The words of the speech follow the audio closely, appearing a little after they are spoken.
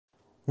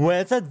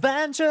It's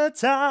adventure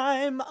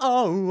time!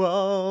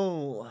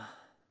 Oh!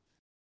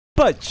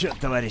 Почему,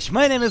 товарищ?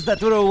 My name is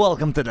Datura,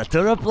 welcome to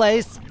Datura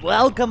Plays.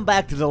 Welcome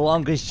back to the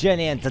longest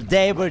journey, and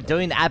today we're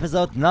doing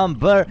episode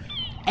number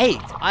 8.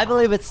 I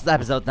believe it's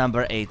episode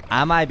number 8.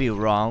 I might be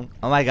wrong.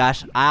 Oh my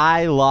gosh,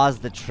 I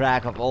lost the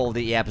track of all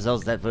the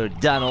episodes that were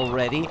done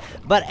already.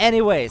 But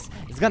anyways,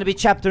 it's gonna be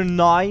chapter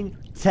 9,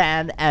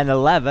 10 and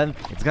 11.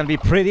 It's gonna be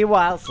pretty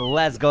wild, so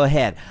let's go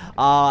ahead.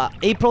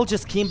 April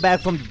just came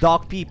back from the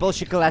dog people.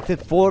 She collected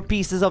 4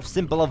 pieces of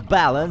symbol of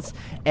balance,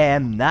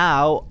 and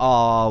now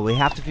we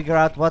have to figure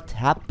out what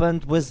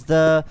happened with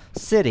the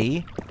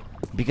city,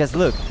 because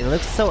look, it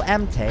looks so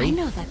empty. I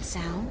know that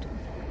sound.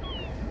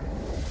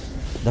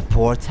 The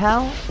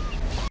portal?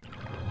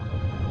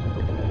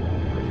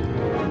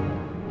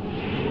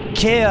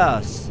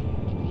 Chaos!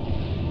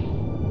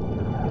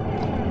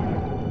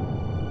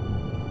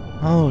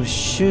 Oh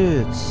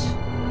shoot!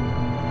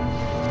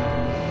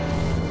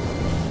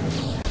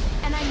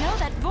 And I know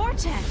that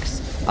vortex.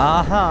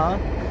 Uh-huh.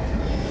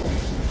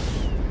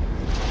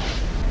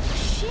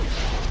 Shit!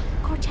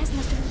 Cortez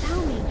must have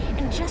found me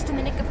in just in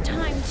the nick of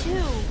time,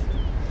 too.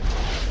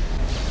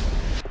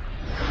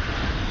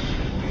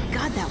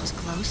 God, that was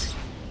close.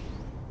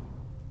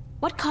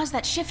 What caused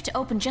that shift to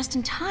open just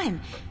in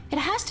time? It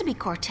has to be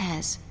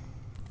Cortez.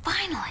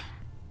 Finally.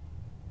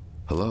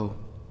 Hello?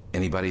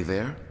 Anybody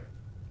there?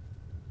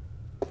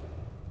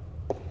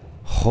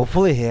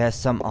 Hopefully he has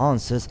some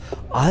answers.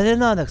 I did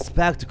not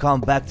expect to come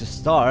back to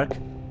Stark.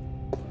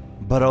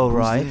 But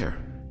alright. Who's there?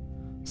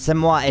 C'est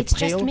moi, It's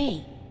April. just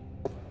me.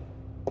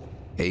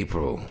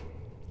 April,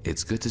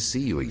 it's good to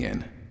see you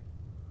again.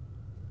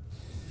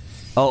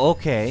 Oh,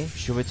 okay.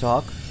 Should we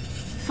talk?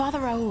 Father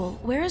Raoul,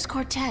 where is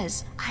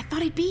Cortez? I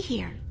thought he'd be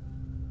here.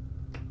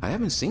 I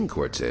haven't seen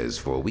Cortez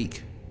for a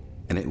week,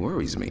 and it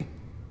worries me.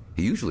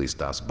 He usually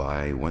stops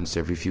by once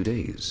every few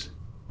days.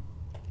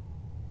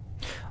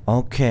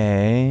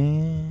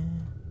 Okay.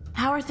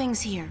 How are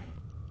things here?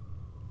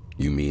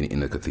 You mean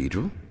in the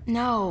cathedral?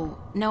 No,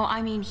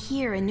 I mean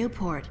here in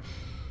Newport.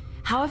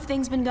 How have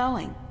things been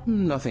going?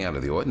 Nothing out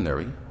of the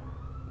ordinary.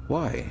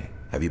 Why?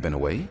 Have you been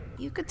away?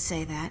 You could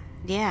say that,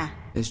 yeah.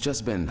 It's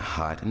just been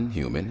hot and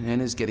humid,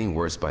 and is getting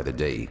worse by the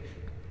day.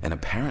 And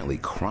apparently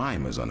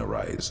crime is on the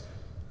rise.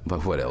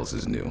 But what else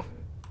is new?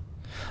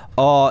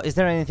 Oh, is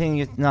there anything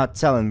you're not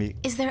telling me?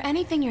 Is there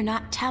anything you're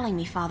not telling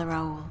me, Father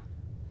Raoul?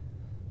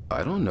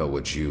 I don't know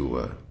what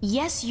you,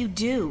 Yes, you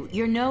do.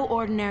 You're no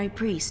ordinary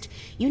priest.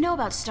 You know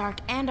about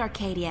Stark and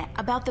Arcadia,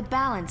 about the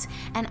balance,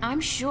 and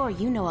I'm sure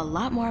you know a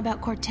lot more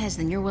about Cortez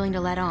than you're willing to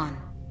let on.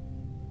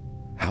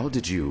 How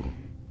did you...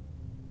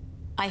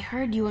 I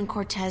heard you and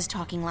Cortez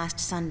talking last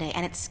Sunday,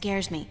 and it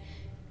scares me.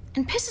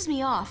 And pisses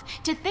me off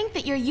to think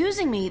that you're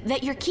using me,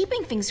 that you're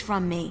keeping things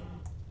from me.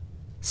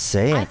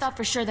 Say I it. thought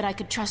for sure that I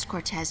could trust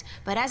Cortez,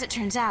 but as it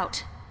turns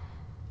out,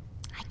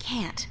 I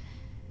can't.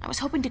 I was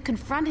hoping to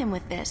confront him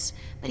with this,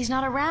 but he's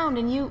not around,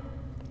 and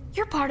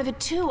you're part of it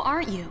too,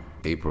 aren't you?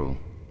 April,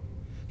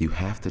 you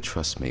have to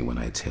trust me when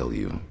I tell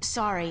you.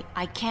 Sorry,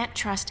 I can't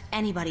trust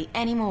anybody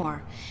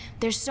anymore.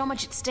 There's so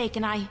much at stake,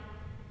 and I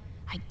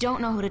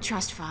don't know who to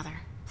trust, Father.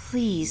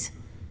 Please,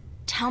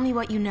 tell me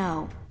what you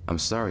know. I'm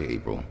sorry,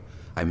 April.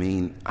 I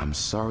mean, I'm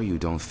sorry you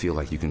don't feel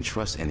like you can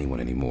trust anyone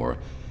anymore,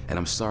 and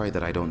I'm sorry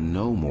that I don't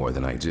know more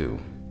than I do.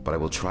 But I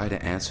will try to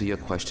answer your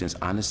questions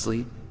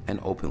honestly and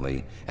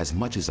openly as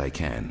much as I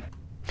can.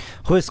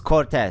 Who is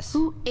Cortez?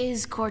 Who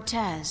is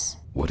Cortez?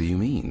 What do you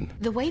mean?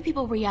 The way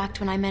people react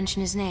when I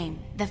mention his name,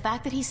 the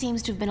fact that he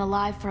seems to have been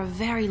alive for a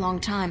very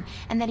long time,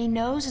 and that he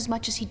knows as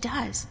much as he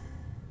does.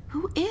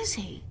 Who is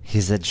he?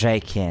 He's a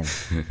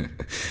DRAIC.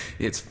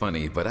 It's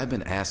funny, but I've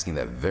been asking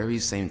that very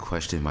same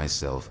question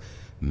myself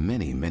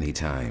many, many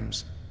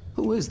times.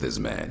 Who is this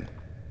man?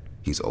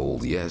 He's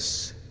old,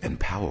 yes, and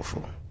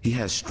powerful. He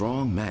has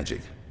strong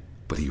magic,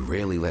 but he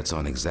rarely lets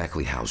on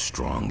exactly how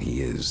strong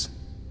he is.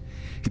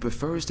 He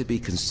prefers to be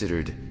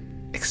considered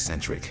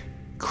eccentric,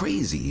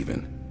 crazy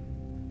even.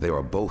 They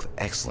are both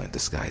excellent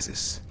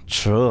disguises.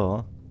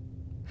 True.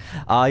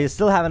 You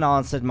still haven't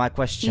answered my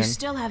question. You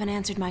still haven't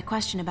answered my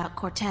question about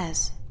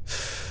Cortez.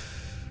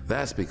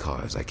 That's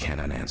because I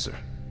cannot answer.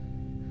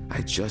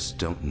 I just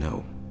don't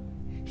know.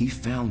 He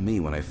found me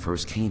when I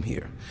first came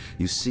here.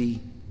 You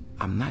see,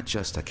 I'm not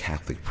just a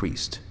Catholic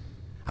priest.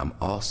 I'm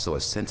also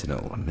a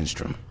sentinel, a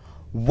minstrel.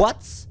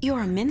 What?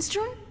 You're a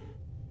minstrel?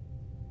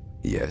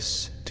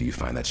 Yes, do you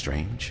find that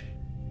strange?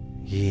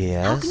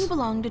 Yes. How can you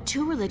belong to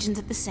 2 religions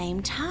at the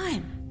same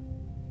time?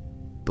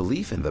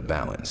 Belief in the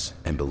balance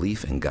and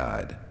belief in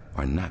God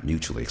are not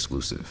mutually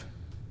exclusive.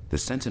 The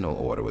Sentinel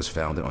Order was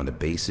founded on the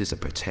basis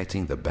of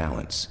protecting the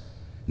balance,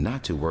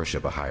 not to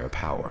worship a higher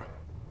power.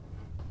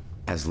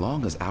 As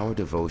long as our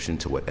devotion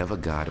to whatever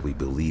God we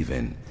believe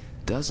in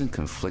doesn't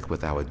conflict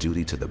with our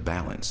duty to the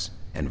balance,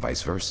 and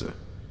vice versa,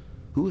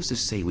 who is to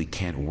say we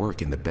can't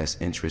work in the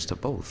best interest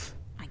of both?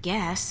 I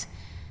guess.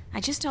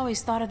 I just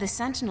always thought of the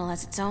Sentinel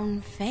as its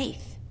own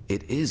faith.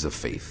 It is a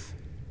faith,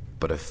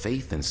 but a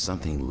faith in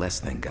something less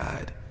than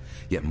God,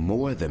 yet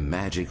more than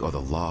magic or the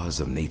laws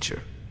of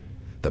nature.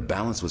 The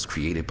balance was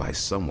created by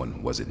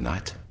someone, was it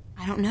not?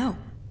 I don't know.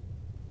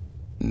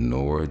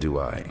 Nor do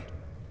I.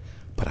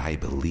 But I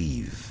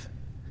believe.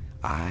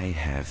 I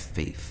have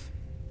faith.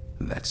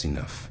 That's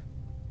enough.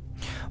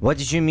 What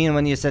did you mean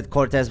when you said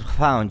Cortez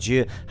found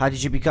you? How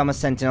did you become a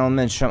Sentinel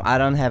Minstrom? I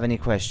don't have any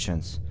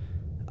questions.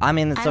 I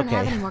mean, it's okay. I don't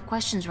have any more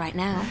questions right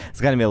now.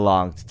 It's gonna be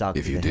long to talk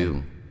to him. If you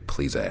do,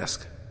 please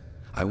ask.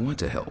 I want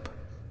to help.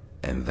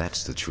 And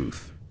that's the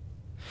truth.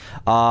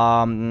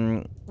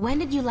 When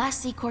did you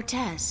last see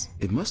Cortez?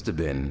 It must have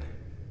been...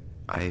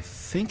 I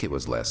think it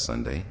was last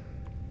Sunday.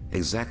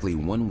 Exactly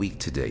 1 week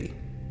today.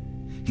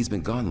 He's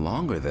been gone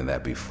longer than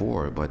that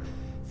before, but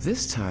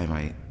this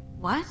time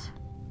What?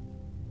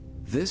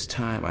 This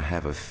time I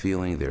have a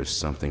feeling there's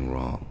something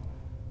wrong.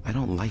 I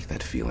don't like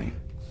that feeling.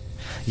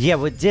 Yeah,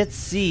 we did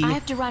see... I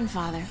have to run,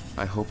 Father.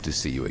 I hope to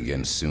see you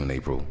again soon,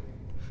 April.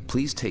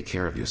 Please take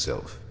care of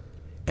yourself.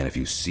 And if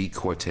you see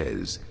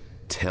Cortez,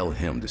 tell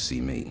him to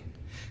see me.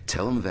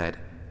 Tell him that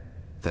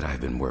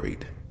I've been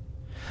worried.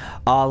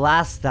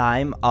 Last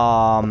time,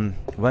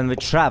 when we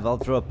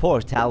traveled through a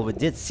portal, we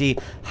did see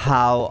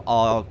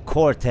how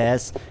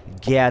Cortez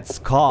gets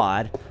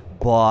caught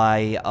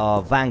by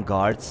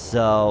Vanguard,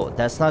 so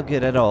that's not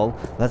good at all.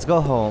 Let's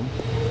go home.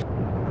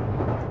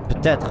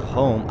 But that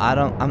home, I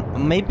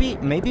don't...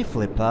 maybe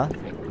Flipper.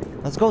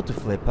 Let's go to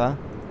Flipper.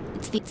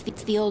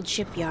 It's the old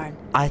shipyard.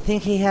 I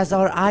think he has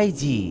our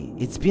ID.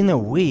 It's been a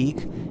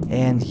week,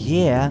 and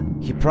yeah,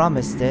 he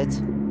promised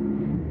it.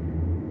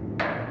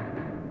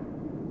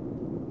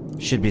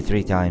 Should be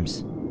 3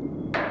 times.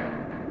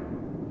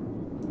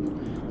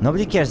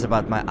 Nobody cares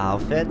about my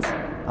outfit.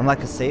 I'm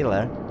like a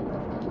sailor.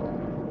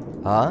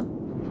 Huh?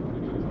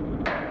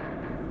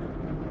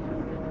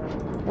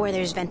 Where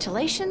there's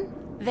ventilation,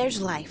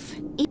 there's life.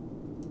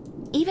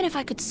 Even if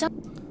I could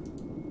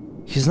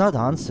He's not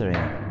answering.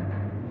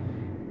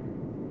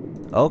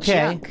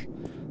 Okay. Chuck.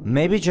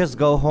 Maybe just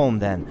go home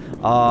then.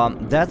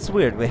 That's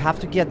weird. We have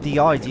to get the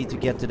ID to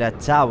get to that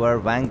tower,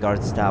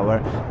 Vanguard's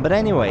tower. But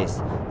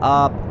anyways,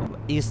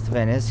 East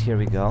Venice, here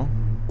we go.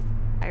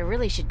 I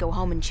really should go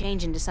home and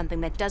change into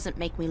something that doesn't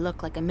make me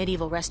look like a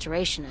medieval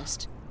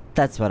restorationist.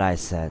 That's what I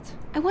said.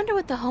 I wonder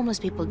what the homeless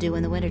people do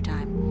in the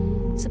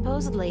wintertime.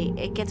 Supposedly,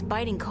 it gets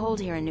biting cold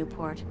here in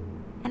Newport.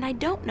 And I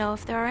don't know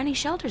if there are any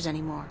shelters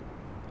anymore.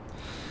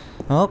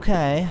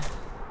 Okay.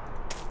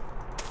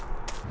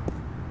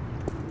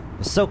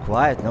 It's so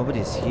quiet,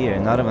 nobody's here,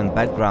 not even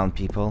background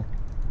people.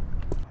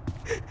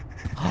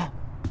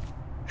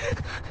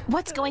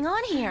 What's going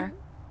on here?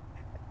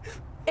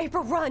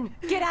 April, run!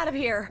 Get out of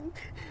here!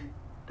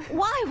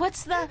 Why?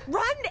 What's the...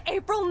 Run,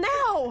 April,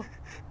 now!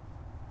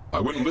 I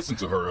wouldn't listen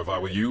to her if I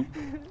were you.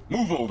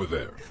 Move over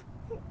there.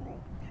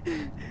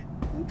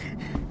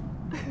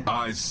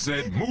 I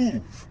said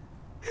move!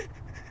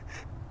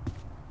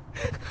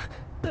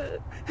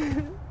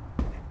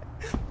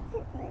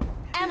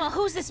 Emma,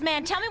 who's this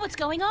man? Tell me what's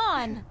going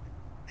on.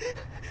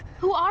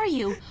 Who are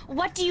you?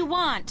 What do you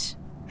want?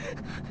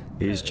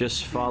 He's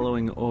just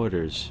following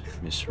orders,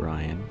 Miss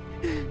Ryan.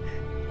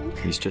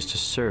 He's just a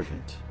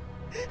servant.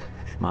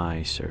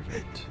 My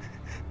servant.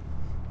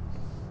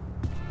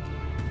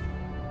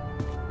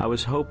 I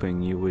was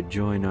hoping you would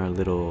join our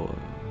little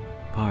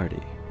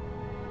party.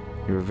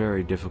 You're a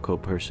very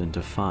difficult person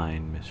to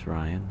find, Miss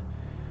Ryan.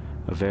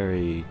 A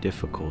very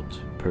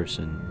difficult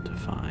person to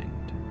find.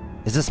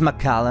 Is this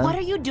McCallum? What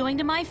are you doing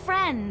to my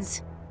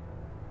friends?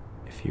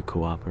 If you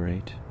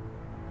cooperate,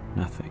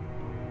 nothing.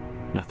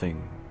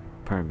 Nothing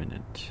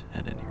permanent,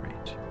 at any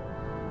rate.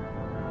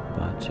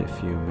 But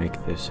if you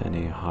make this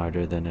any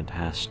harder than it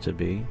has to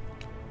be,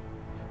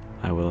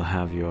 I will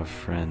have your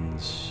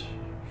friends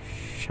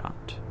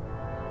shot.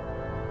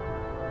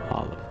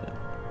 All of them.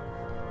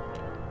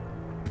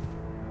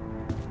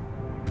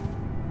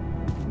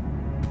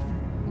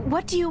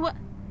 What do you...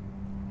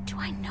 Do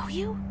I know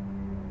you?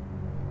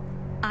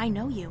 I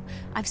know you.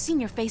 I've seen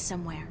your face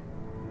somewhere.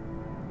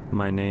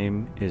 My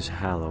name is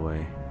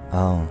Halloway.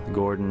 Oh.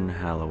 Gordon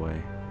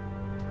Halloway.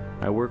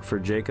 I work for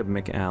Jacob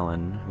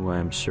McAllen, who I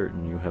am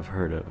certain you have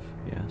heard of,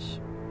 yes?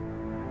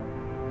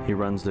 He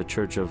runs the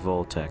Church of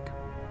Voltec,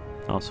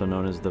 also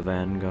known as the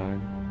Vanguard.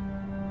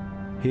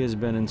 He has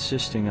been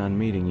insisting on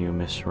meeting you,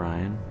 Miss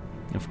Ryan.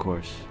 Of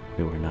course,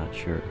 we were not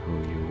sure who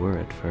you were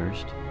at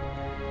first,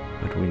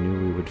 but we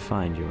knew we would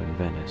find you in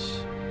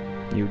Venice.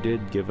 You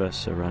did give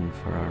us a run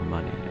for our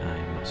money, I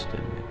must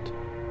admit.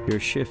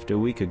 Your shift a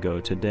week ago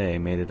today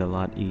made it a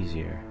lot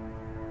easier,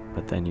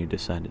 but then you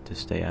decided to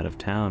stay out of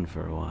town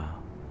for a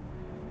while.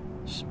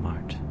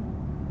 Smart.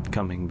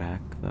 Coming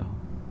back, though,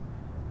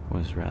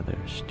 was rather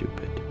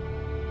stupid.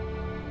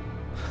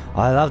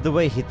 I love the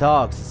way he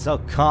talks. It's so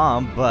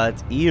calm,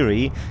 but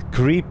eerie,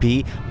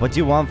 creepy. What do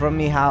you want from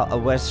me?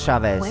 Where's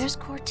Chavez? Where's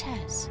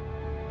Cortez?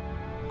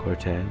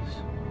 Cortez?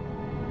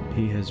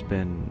 He has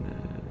been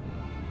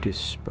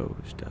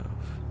disposed of.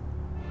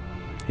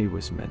 He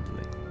was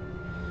meddling.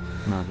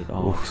 Not at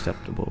all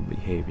acceptable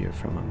behavior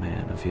from a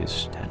man of his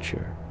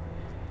stature.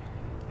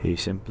 He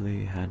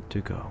simply had to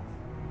go.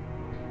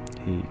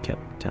 He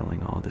kept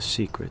telling all the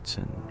secrets,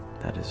 and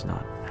that is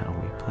not how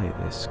we play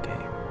this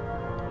game.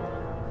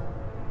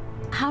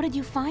 How did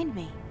you find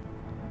me?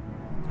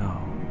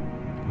 Oh,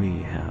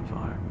 we have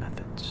our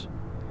methods.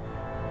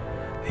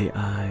 The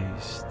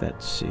eyes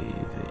that see,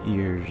 the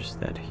ears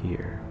that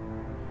hear.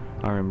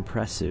 Our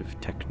impressive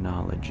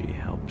technology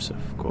helps,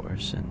 of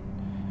course, and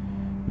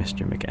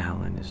Mr.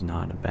 McAllen is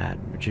not a bad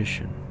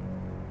magician.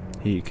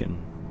 He can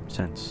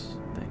sense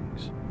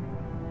things.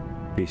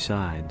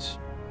 Besides,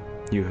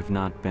 you have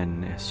not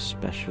been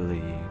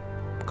especially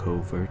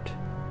covert,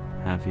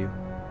 have you?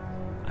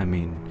 I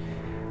mean,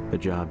 the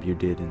job you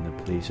did in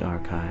the police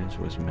archives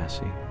was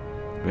messy.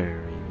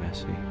 Very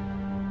messy.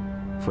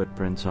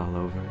 Footprints all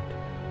over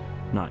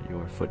it. Not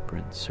your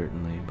footprints,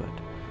 certainly, but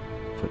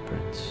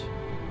footprints.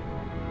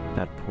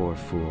 That poor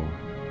fool,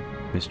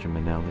 Mr.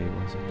 Manelli,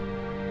 was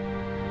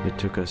it? It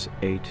took us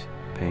 8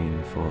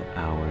 painful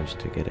hours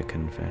to get a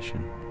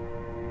confession.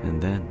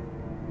 And then,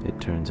 it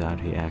turns out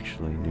he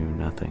actually knew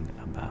nothing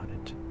about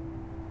it.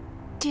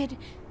 Did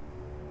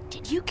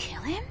you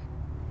kill him?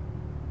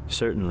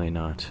 Certainly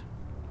not.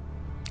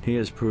 He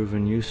has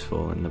proven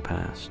useful in the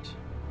past.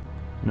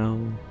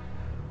 No,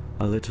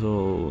 a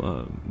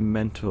little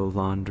mental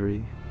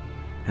laundry,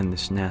 and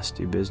this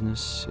nasty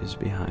business is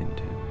behind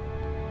him.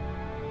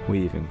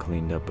 We even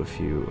cleaned up a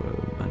few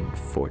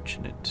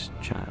unfortunate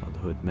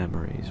childhood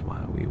memories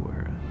while we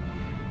were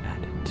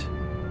at it.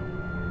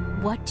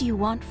 What do you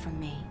want from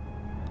me?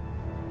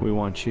 We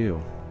want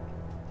you,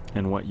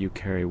 and what you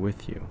carry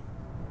with you.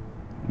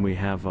 We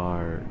have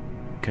our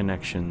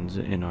connections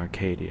in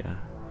Arcadia.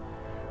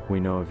 We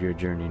know of your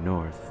journey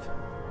north.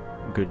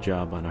 Good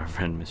job on our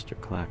friend Mr.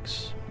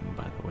 Klex,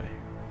 by the way.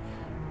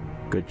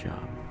 Good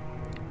job.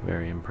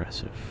 Very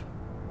impressive.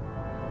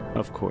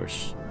 Of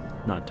course,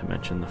 not to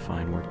mention the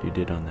fine work you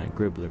did on that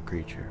Gribbler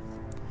creature.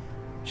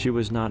 She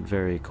was not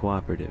very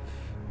cooperative.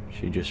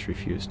 She just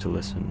refused to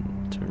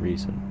listen to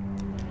reason.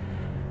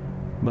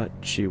 But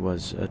she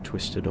was a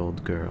twisted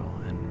old girl,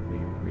 and we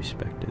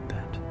respected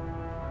that.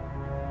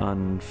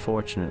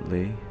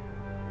 Unfortunately,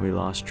 we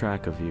lost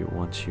track of you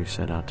once you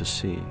set out to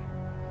sea.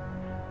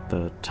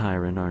 The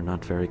Tyran are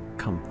not very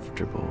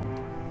comfortable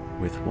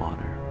with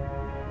water,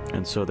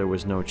 and so there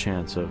was no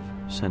chance of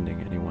sending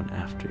anyone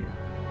after you.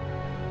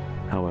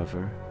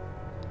 However,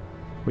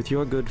 with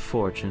your good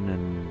fortune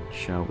and,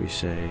 shall we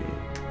say,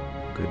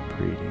 good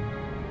breeding,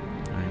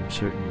 I am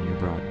certain you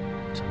brought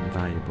some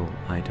valuable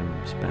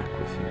items back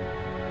with you.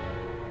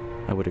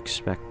 I would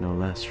expect no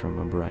less from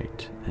a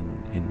bright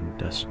and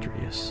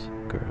industrious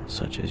girl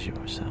such as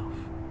yourself.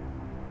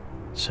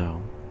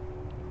 So,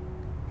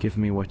 give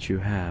me what you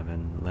have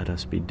and let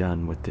us be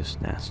done with this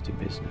nasty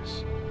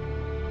business.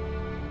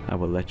 I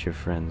will let your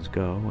friends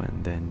go,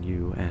 and then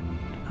you and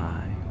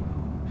I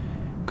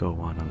will go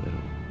on a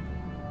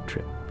little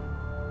trip.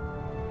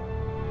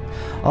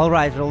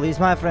 Alright, release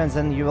my friends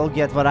and you will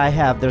get what I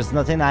have. There's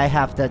nothing I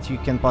have that you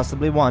can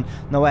possibly want.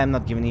 No, I'm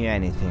not giving you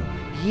anything.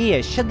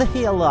 Yeah, shut the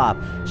hell up.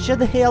 Shut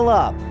the hell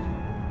up.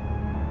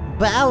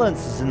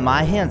 Balance is in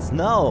my hands.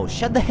 No,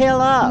 shut the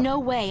hell up. No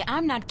way,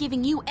 I'm not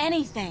giving you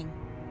anything.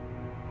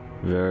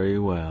 Very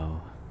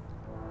well.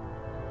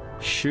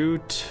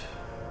 Shoot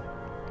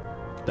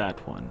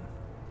that one.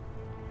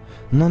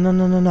 No, no,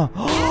 no, no, no.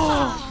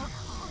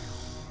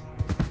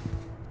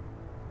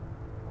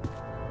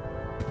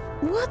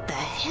 What the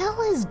hell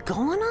is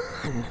going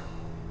on?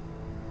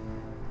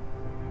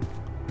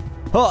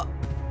 Oh!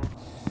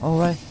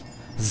 Alright.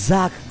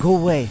 Zach, go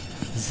away.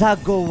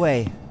 Zach, go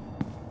away.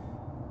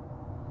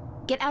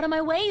 Get out of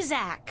my way,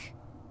 Zach.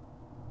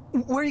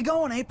 Where are you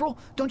going, April?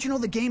 Don't you know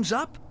the game's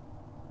up?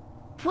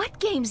 What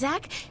game,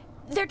 Zach?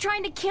 They're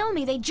trying to kill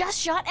me. They just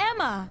shot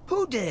Emma.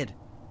 Who did?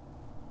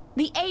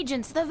 The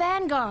agents, the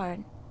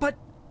Vanguard.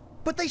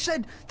 But they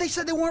said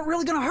they weren't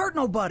really gonna hurt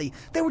nobody.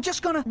 They were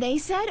just gonna... They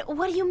said?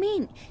 What do you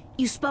mean?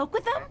 You spoke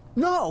with them?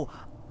 No!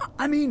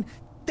 I mean,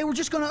 they were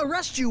just gonna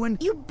arrest you and...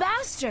 You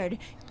bastard!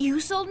 You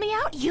sold me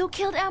out? You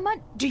killed Emma?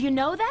 Do you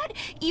know that?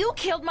 You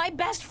killed my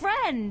best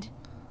friend!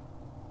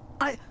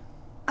 I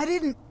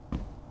didn't...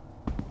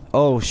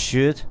 Oh,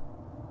 shit.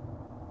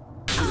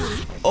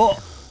 Oh!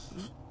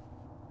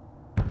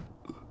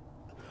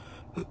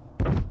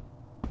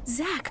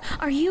 Zach,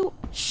 are you...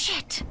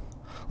 Shit!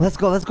 Let's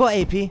go,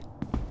 AP.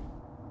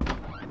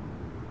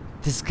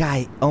 This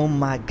guy, oh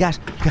my gosh.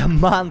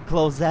 Come on,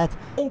 close that.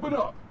 Open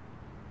up.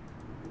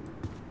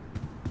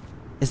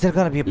 Is there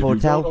gonna be a If you don't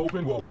portal?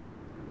 open, well,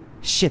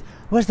 Shit,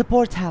 where's the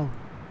portal?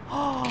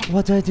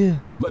 What do I do?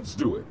 let's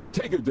do it.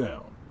 Take it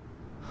down.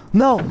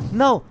 No,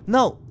 no,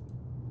 no.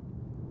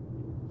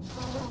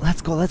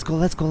 Let's go, let's go,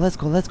 let's go, let's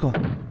go, let's go.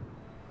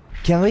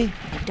 Can we?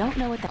 I don't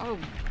know what the... Oh,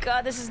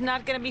 God, this is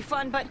not gonna be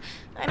fun, but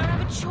I don't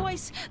have a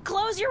choice.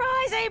 Close your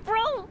eyes,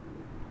 April!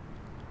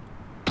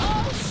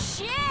 Oh,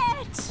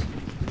 shit!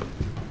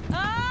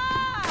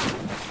 Ah!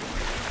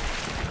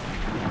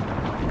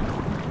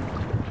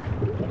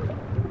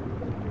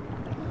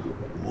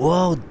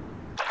 Whoa.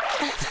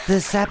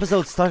 This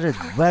episode started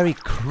very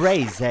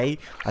crazy.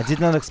 I did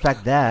not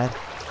expect that.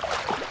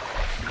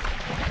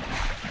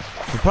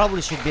 We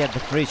probably should be at the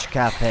Fridge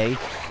Cafe,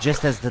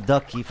 just as the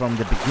ducky from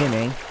the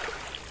beginning.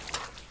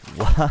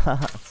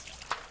 What?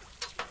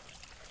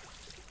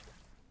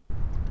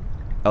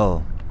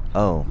 Oh.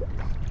 Oh.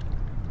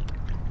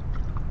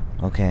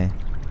 Okay.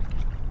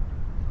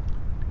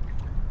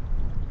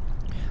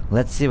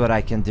 Let's see what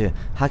I can do.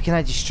 How can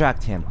I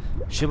distract him?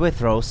 Should we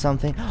throw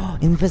something? Oh,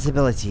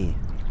 invisibility.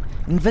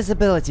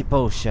 Invisibility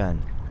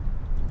potion.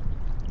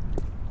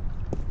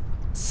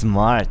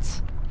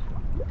 Smart.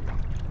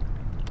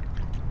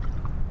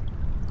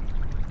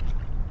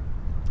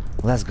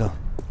 Let's go.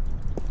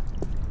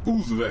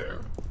 Who's there?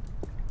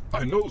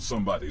 I know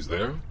somebody's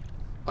there.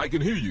 I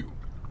can hear you.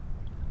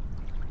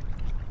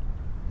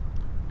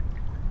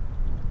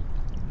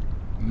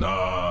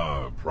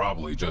 Nah,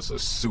 probably just a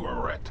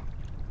sewer rat.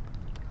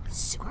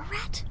 Sewer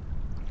rat?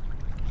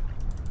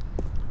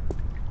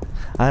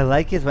 I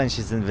like it when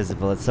she's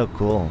invisible. It's so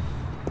cool.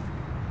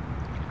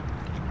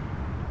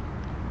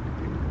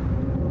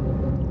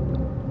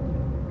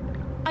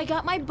 I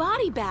got my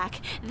body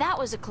back. That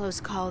was a close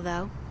call,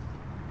 though.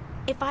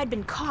 If I'd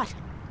been caught,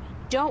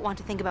 I don't want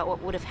to think about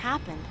what would have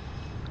happened.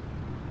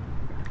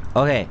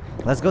 Okay,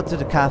 let's go to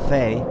the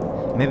cafe.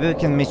 Maybe we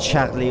can meet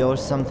Charlie or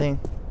something.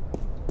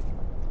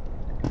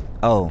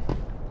 Oh.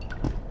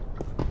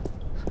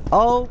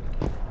 Oh!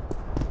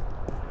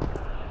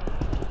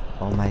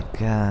 Oh my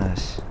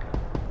gosh.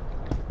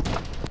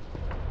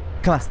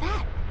 Come on. What's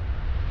that?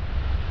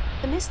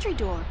 The mystery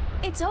door.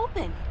 It's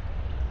open.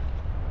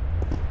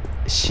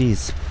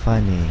 She's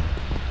funny.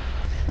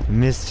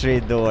 Mystery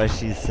door,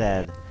 she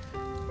said.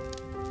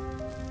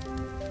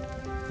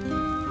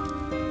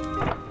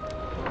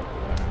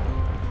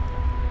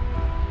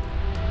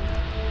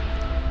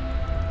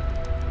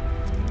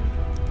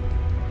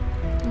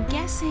 I'm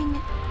guessing...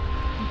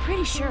 I'm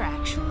pretty sure,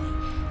 actually.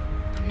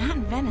 I'm not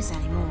in Venice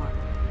anymore.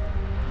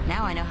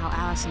 Now I know how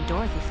Alice and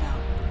Dorothy felt.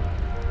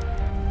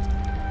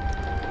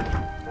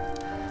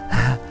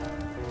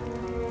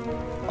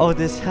 Oh,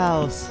 this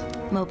house.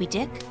 Moby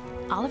Dick,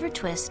 Oliver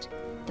Twist,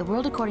 The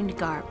World According to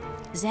Garp,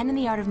 Zen and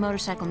the Art of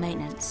Motorcycle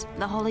Maintenance,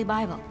 the Holy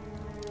Bible.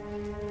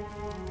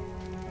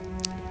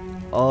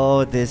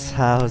 Oh, this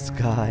house,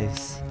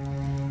 guys.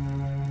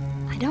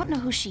 I don't know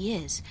who she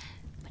is,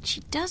 but she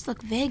does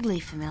look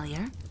vaguely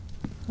familiar.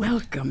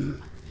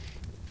 Welcome,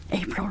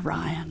 April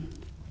Ryan.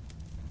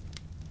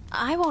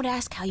 I won't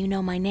ask how you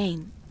know my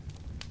name,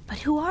 but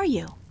who are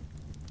you?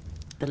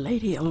 The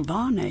Lady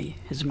Elvane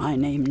is my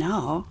name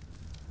now.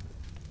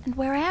 And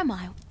where am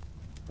I?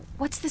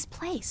 What's this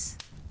place?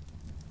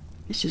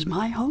 This is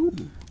my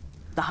home,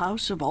 the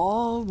house of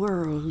all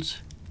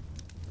worlds.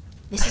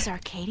 This is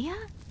Arcadia?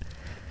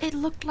 It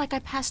looked like I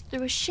passed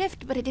through a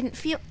shift, but it didn't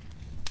feel...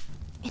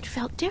 It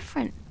felt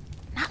different.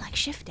 Not like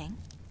shifting.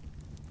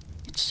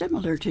 It's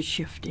similar to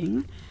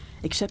shifting,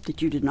 except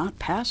that you did not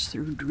pass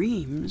through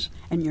dreams,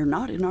 and you're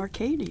not in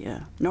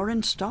Arcadia, nor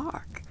in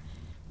Stark.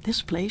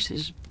 This place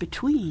is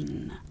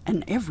between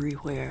and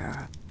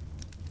everywhere.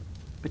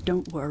 But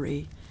don't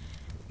worry.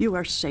 You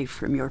are safe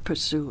from your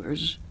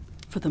pursuers,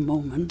 for the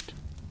moment.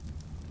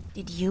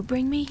 Did you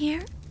bring me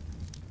here?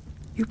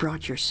 You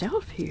brought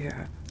yourself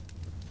here.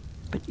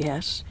 But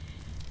yes,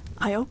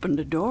 I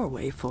opened a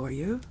doorway for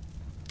you.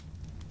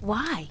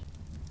 Why?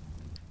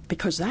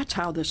 Because that's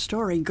how the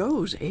story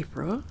goes,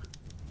 April.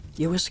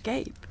 You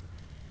escape.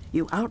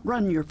 You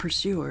outrun your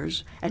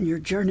pursuers, and your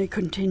journey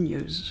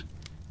continues.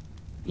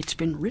 It's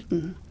been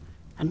written,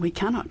 and we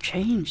cannot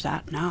change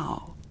that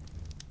now.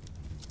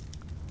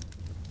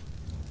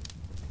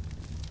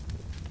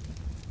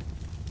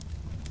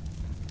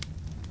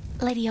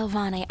 Lady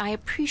Elvane, I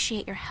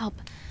appreciate your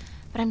help,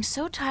 but I'm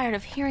so tired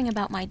of hearing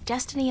about my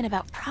destiny and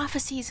about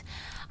prophecies.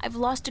 I've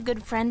lost a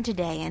good friend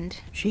today, and...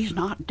 She's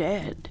not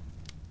dead.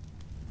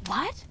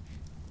 What?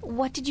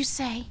 What did you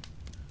say?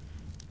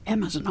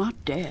 Emma's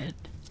not dead.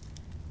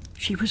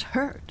 She was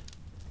hurt,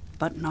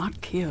 but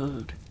not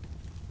killed.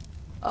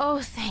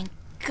 Oh, thank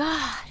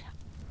God.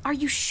 Are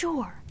you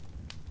sure?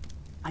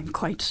 I'm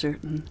quite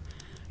certain.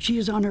 She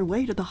is on her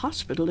way to the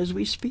hospital as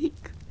we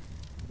speak.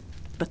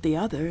 But the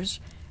others...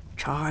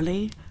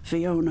 Charlie,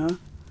 Fiona,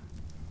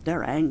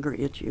 they're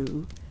angry at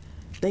you.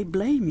 They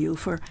blame you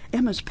for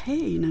Emma's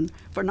pain and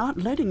for not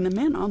letting them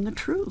in on the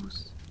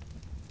truth.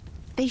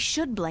 They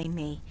should blame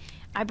me.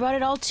 I brought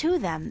it all to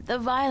them. The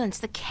violence,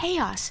 the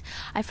chaos.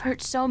 I've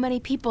hurt so many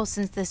people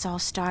since this all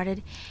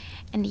started.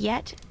 And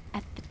yet,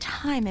 at the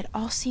time, it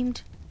all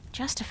seemed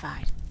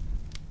justified.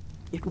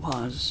 It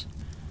was.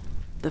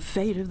 The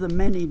fate of the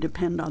many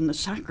depend on the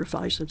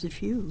sacrifice of the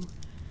few.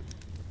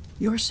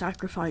 Your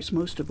sacrifice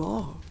most of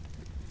all.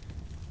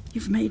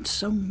 You've made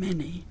so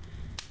many,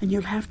 and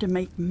you'll have to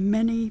make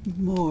many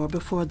more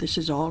before this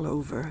is all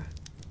over.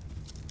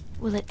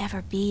 Will it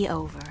ever be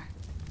over?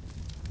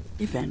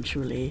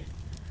 Eventually.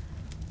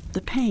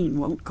 The pain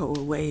won't go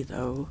away,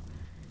 though.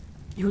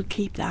 You'll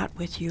keep that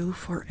with you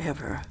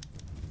forever.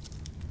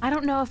 I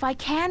don't know if I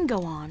can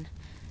go on.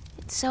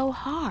 It's so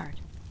hard.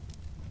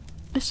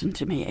 Listen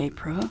to me,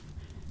 April.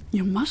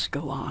 You must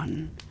go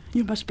on.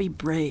 You must be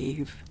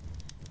brave.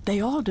 They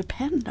all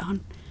depend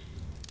on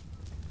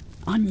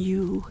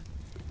you.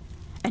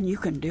 And you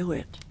can do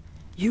it.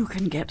 You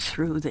can get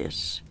through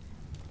this.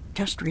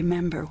 Just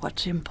remember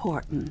what's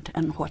important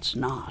and what's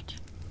not.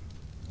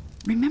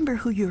 Remember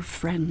who your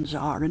friends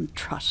are and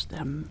trust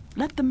them.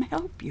 Let them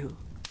help you.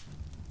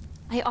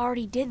 I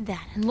already did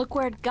that, and look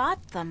where it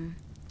got them.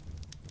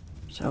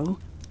 So,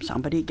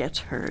 somebody gets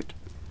hurt.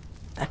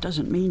 That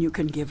doesn't mean you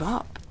can give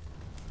up.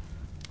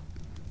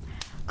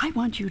 I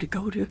want you to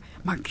go to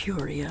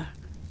Mercuria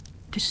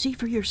to see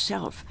for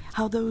yourself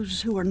how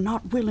those who are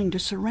not willing to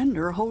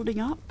surrender are holding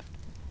up.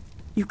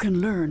 You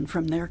can learn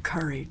from their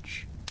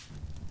courage.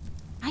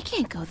 I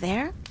can't go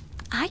there.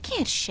 I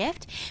can't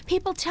shift.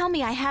 People tell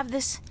me I have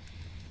this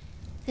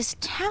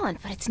talent,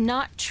 but it's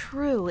not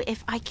true.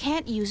 If I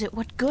can't use it,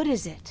 what good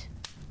is it?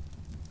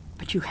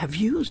 But you have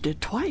used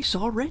it twice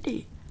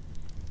already.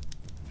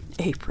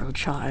 April,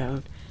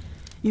 child,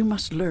 you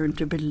must learn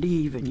to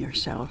believe in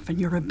yourself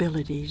and your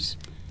abilities.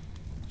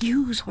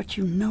 Use what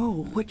you know,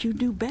 what you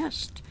do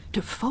best,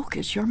 to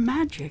focus your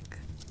magic.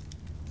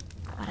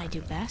 What I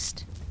do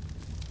best?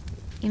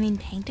 You mean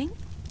painting?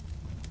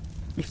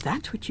 If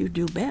that's what you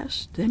do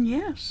best, then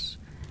yes.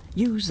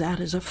 Use that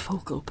as a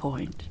focal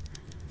point.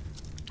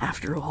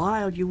 After a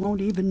while, you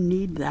won't even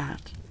need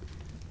that.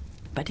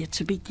 But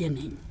it's a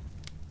beginning.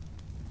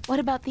 What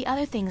about the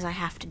other things I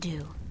have to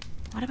do?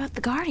 What about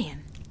the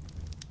Guardian?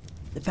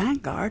 The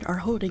Vanguard are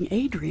holding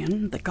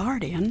Adrian, the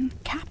Guardian,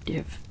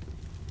 captive.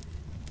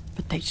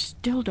 But they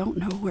still don't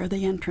know where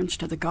the entrance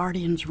to the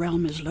Guardian's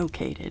realm is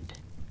located.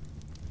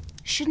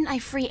 Shouldn't I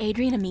free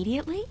Adrian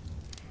immediately?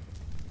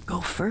 Go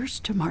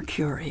first to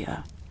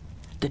Mercuria.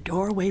 The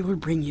doorway will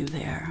bring you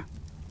there.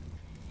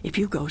 If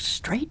you go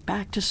straight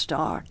back to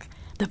Stark,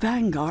 the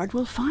Vanguard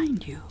will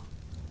find you.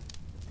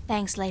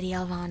 Thanks, Lady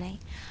Alvane.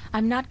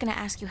 I'm not going to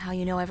ask you how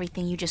you know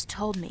everything you just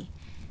told me,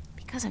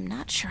 because I'm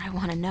not sure I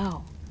want to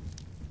know.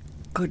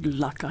 Good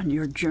luck on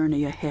your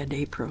journey ahead,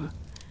 April.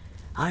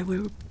 I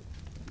will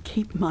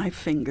keep my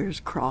fingers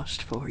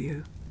crossed for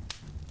you.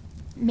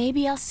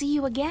 Maybe I'll see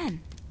you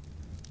again.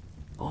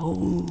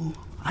 Oh,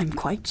 I'm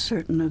quite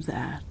certain of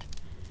that.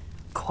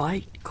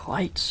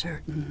 Quite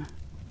certain.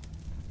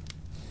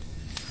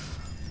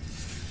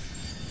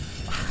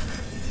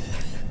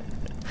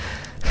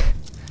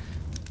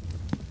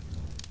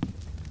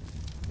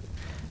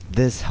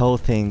 This whole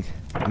thing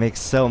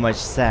makes so much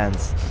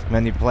sense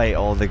when you play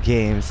all the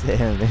games,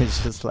 and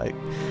it's just like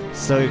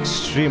so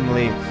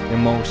extremely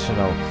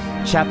emotional.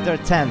 Chapter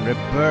 10,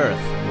 Rebirth.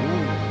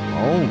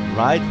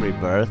 Alright,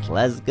 Rebirth,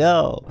 let's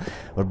go.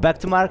 We're back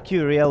to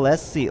Mercuria.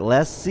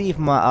 Let's see if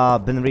my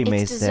Ben Rime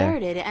It's is there.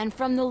 deserted, and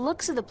from the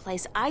looks of the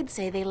place, I'd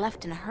say they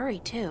left in a hurry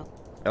too.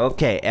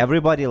 Okay,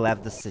 everybody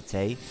left the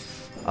city.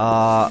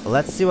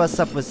 Let's see what's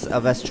up with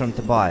Vestron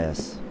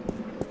Tobias.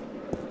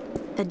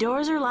 The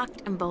doors are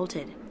locked and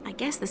bolted. I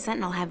guess the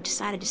Sentinel have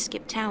decided to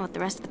skip town with the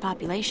rest of the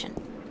population.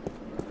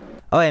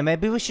 Oh, hey,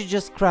 maybe we should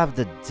just craft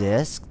the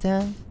disc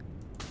then?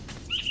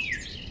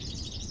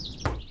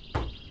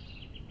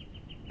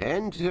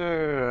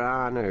 Enter,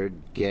 honored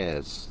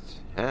guest,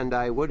 and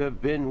I would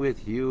have been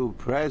with you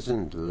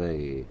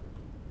presently.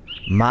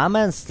 My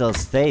man still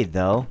stayed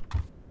though.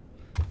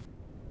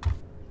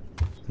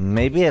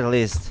 Maybe at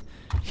least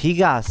he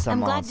got some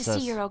I'm glad answers. to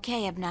see you're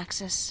okay,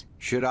 Abnaxis.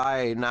 Should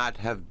I not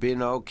have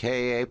been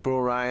okay,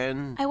 April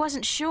Ryan? I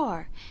wasn't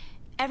sure.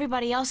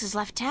 Everybody else has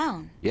left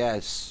town.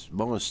 Yes,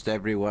 most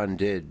everyone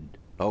did.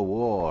 A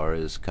war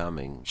is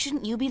coming.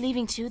 Shouldn't you be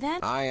leaving too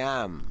then? I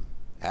am,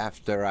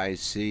 after I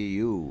see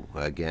you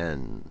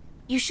again.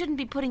 You shouldn't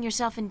be putting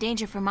yourself in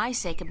danger for my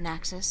sake,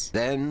 Abnaxis.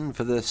 Then,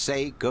 for the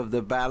sake of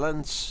the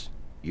balance,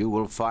 you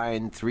will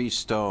find 3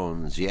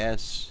 stones,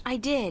 yes? I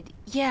did,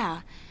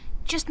 yeah.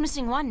 Just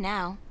missing one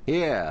now.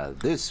 Here,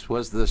 this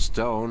was the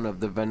stone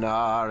of the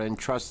Venar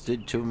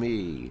entrusted to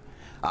me.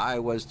 I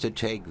was to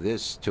take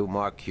this to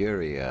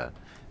Mercuria,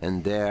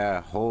 and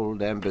there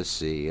hold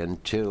embassy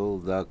until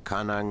the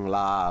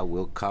Kanangla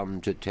will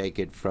come to take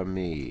it from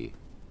me.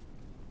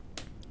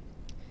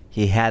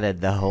 He had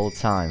it the whole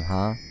time,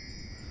 huh?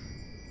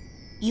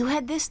 You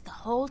had this the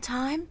whole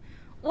time?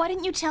 Why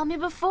didn't you tell me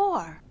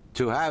before?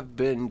 To have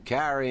been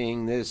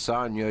carrying this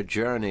on your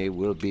journey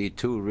will be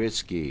too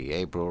risky,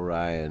 April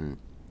Ryan.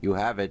 You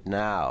have it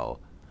now.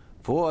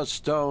 4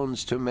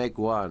 stones to make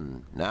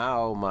 1.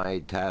 Now my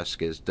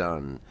task is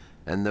done,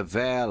 and the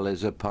veil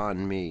is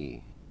upon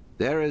me.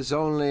 There is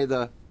only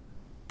the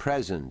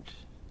present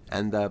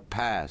and the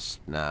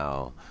past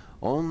now.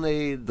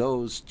 Only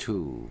those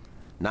 2,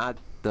 not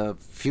the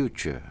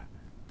future.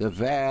 The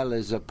veil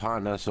is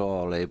upon us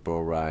all,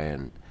 April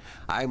Ryan.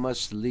 I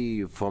must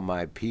leave for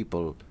my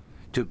people,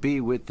 to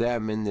be with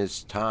them in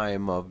this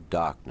time of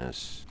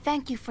darkness.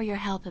 Thank you for your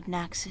help,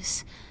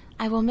 Abnaxis.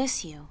 I will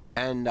miss you.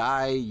 And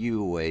I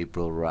you,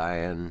 April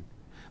Ryan.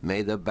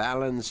 May the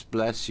balance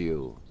bless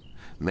you.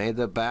 May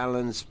the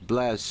balance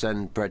bless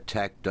and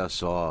protect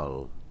us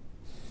all.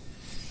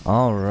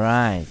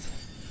 Alright.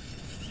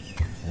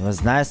 It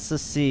was nice to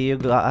see you,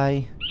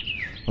 guy.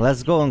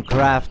 Let's go and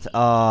craft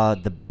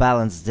the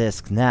balance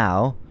disc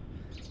now.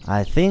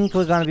 I think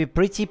we're gonna be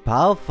pretty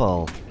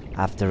powerful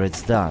after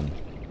it's done.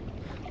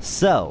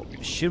 So,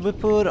 should we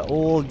put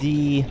all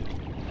the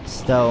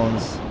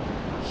stones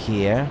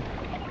here?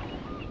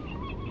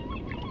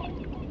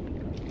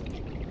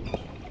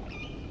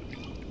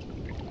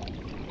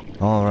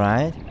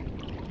 Alright.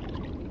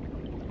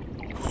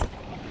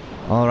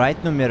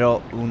 Alright,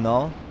 numero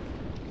uno.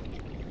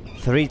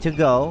 3 to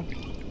go.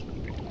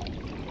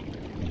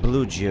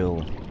 Blue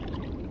jewel.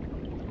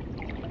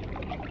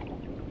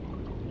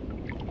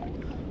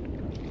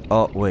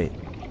 Oh, wait.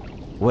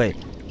 Wait.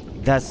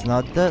 That's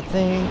not the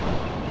thing?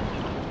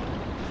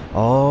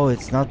 Oh,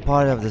 it's not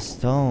part of the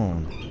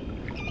stone.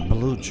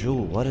 Blue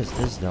jewel. What is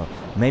this though?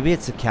 Maybe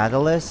it's a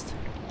catalyst?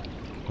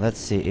 Let's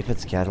see if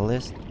it's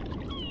catalyst.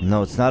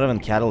 No, it's not even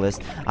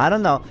catalyst. I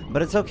don't know,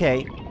 but it's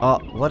okay.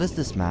 What is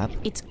this map?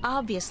 It's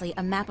obviously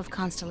a map of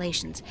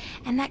constellations,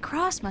 and that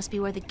cross must be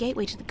where the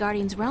gateway to the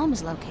Guardian's realm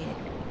is located.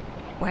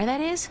 Where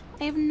that is,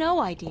 I have no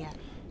idea.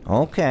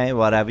 Okay,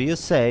 whatever you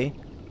say.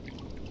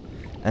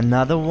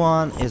 Another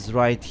one is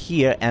right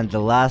here, and the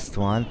last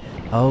one.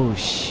 Oh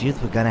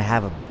shit, we're gonna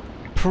have a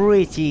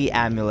pretty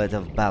amulet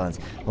of balance.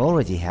 We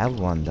already have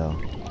one though.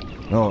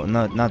 No,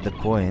 not the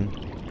coin.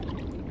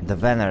 The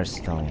Vener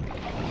stone.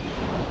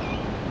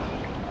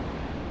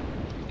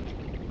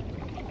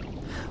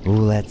 Ooh,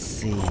 let's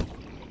see.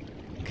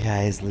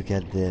 Guys, look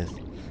at this.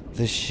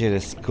 This shit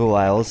is cool.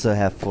 I also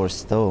have 4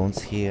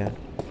 stones here.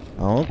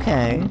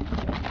 Okay.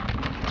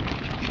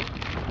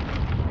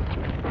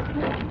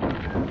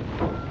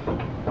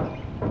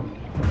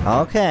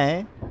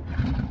 Okay.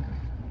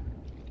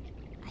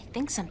 I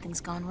think something's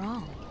gone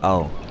wrong.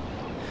 Oh.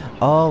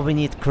 Oh, we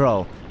need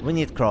Crow. We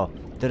need Crow.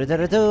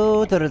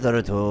 Do-do-do-do,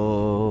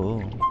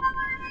 do-do-do-do.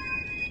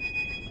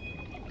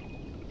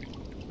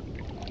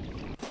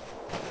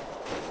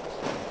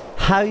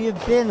 How you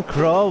been,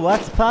 Crow?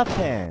 What's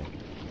poppin'?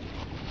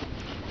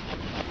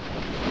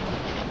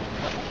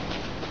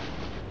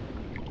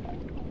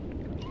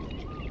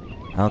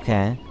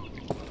 Okay.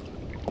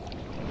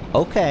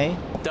 Okay.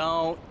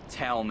 Don't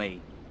tell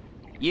me.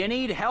 You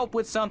need help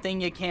with something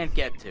you can't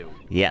get to.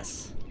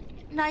 Yes.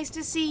 Nice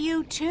to see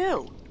you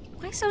too.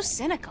 Why so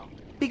cynical?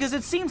 Because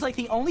it seems like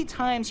the only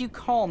times you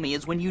call me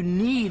is when you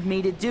need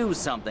me to do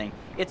something.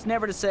 It's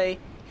never to say,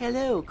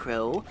 "Hello,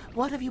 Crow,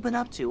 what have you been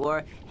up to?"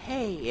 Or,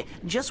 "Hey,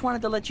 just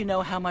wanted to let you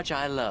know how much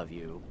I love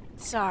you."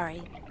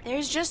 Sorry.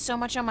 There's just so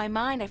much on my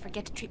mind I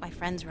forget to treat my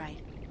friends right.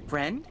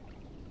 Friend?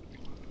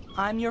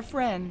 I'm your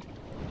friend.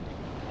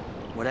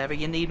 Whatever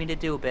you need me to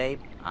do,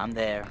 babe, I'm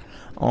there.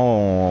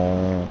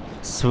 Oh,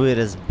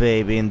 sweetest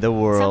baby in the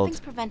world. Something's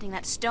preventing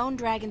that stone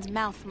dragon's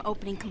mouth from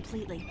opening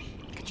completely.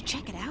 Could you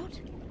check it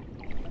out?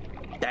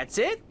 That's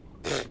it?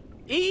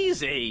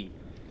 Easy.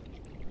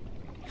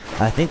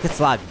 I think it's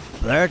like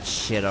bird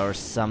shit or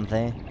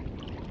something.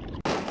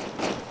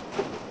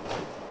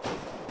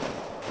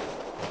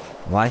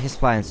 Why he's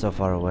flying so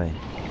far away?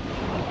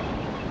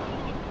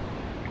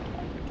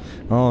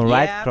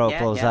 Alright, Crow,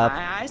 close up.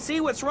 I see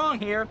what's wrong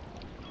here.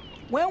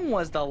 When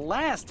was the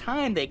last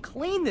time they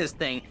cleaned this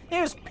thing?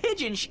 There's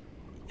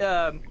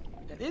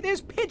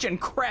there's pigeon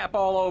crap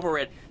all over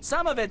it.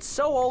 Some of it's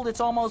so old it's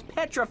almost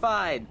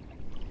petrified.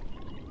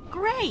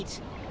 Great!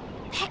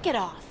 Peck it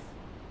off.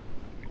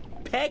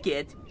 Peck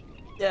it?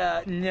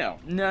 No,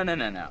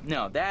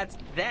 that's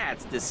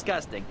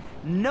disgusting.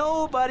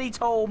 Nobody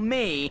told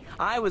me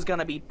I was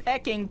gonna be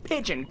pecking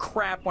pigeon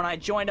crap when I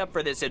joined up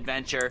for this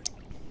adventure.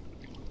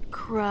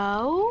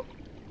 Crow?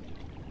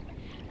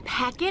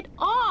 Peck it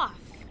off!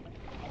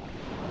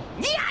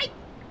 Yikes!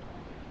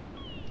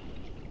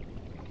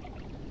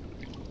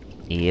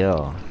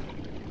 Ew.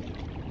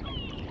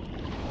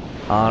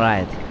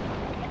 Alright.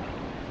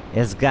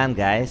 It's gone,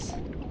 guys.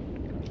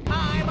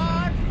 I'm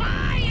on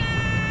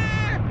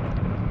fire!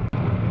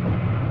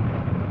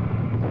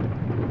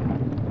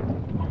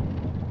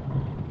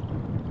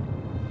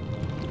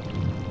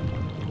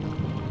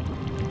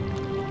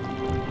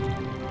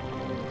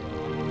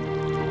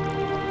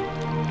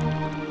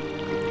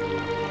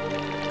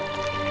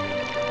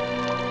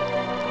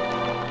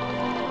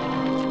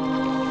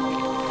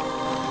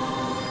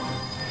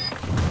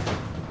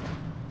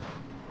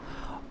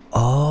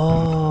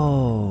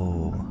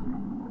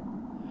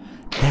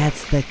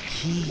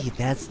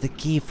 That's the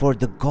key for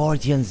the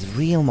Guardian's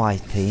realm, I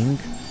think.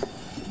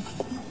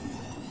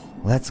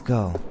 Let's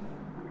go.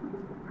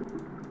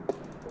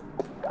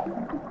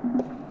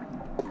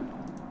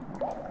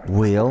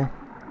 Wheel?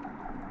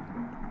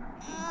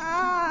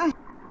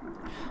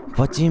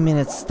 What do you mean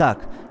it's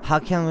stuck? How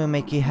can we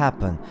make it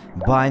happen?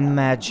 Bind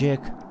magic?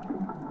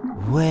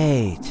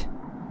 Wait.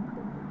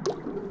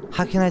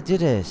 How can I do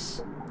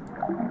this?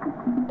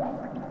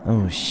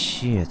 Oh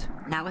shit.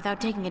 Not without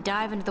taking a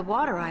dive into the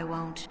water, I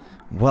won't.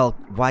 Well,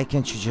 why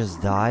can't you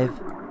just dive?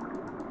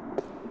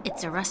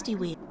 It's a rusty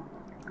wheel.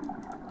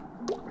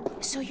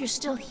 So you're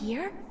still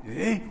here?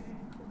 Eh?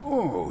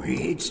 Oh,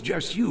 it's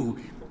just you.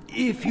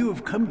 If you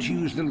have come to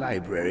use the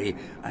library,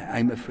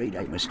 I'm afraid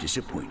I must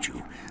disappoint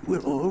you. We're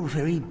all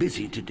very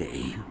busy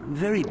today.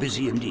 Very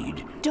busy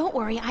indeed. Don't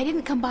worry, I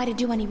didn't come by to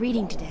do any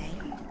reading today.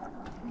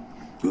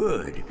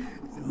 Good.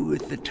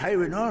 With the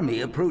Tyrant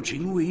army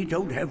approaching, we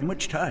don't have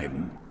much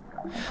time.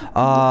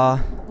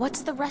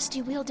 What's the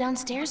rusty wheel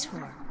downstairs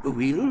for? The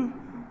wheel?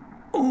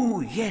 Oh,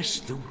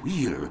 yes, the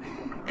wheel.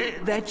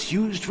 That's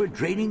used for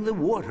draining the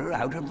water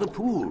out of the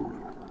pool.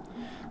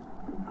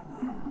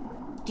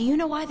 Do you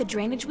know why the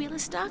drainage wheel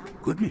is stuck?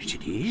 Goodness,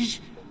 it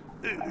is.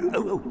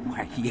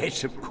 Why,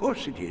 yes, of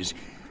course it is.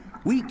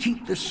 We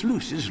keep the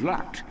sluices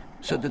locked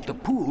so that the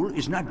pool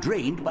is not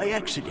drained by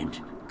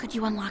accident. Could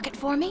you unlock it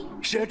for me?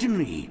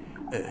 Certainly.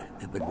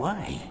 But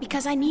why?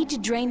 Because I need to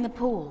drain the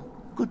pool.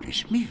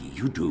 Goodness me,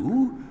 you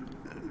do?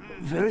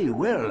 Very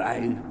well,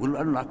 I will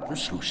unlock the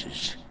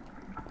sluices.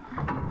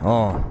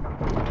 Oh.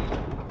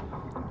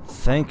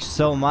 Thanks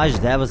so much,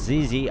 that was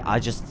easy. I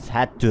just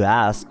had to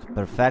ask.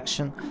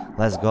 Perfection.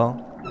 Let's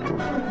go.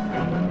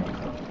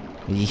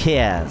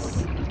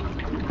 Yes.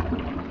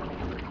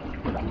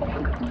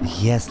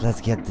 Yes,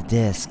 let's get the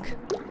disc.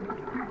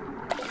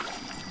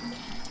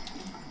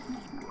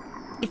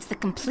 It's the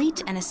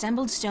complete and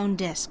assembled stone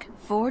disc,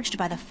 forged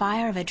by the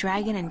fire of a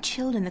dragon and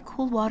chilled in the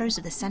cool waters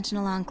of the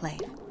Sentinel Enclave.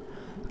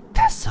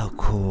 That's so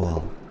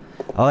cool.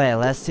 Okay,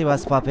 let's see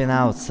what's popping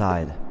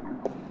outside.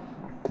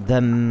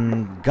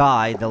 The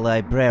guy, the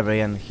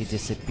librarian, he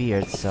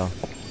disappeared, so...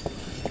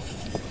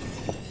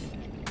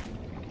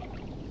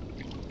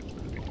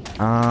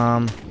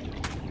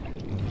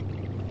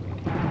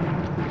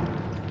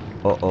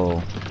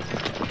 Uh-oh.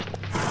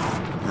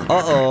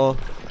 Uh-oh.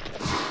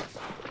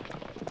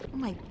 Oh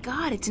my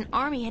god, it's an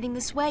army heading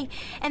this way,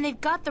 and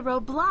they've got the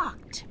road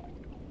blocked.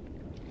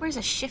 Where's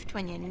a shift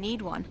when you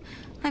need one?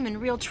 I'm in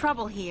real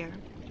trouble here.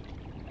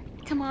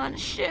 Come on,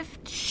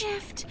 shift,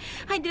 shift.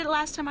 I did it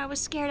last time I was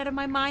scared out of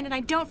my mind, and I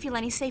don't feel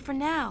any safer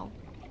now.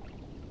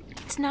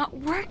 It's not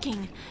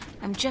working.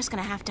 I'm just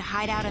gonna have to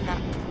hide out in the...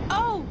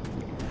 Oh!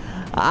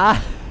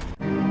 Ah!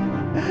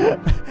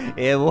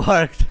 It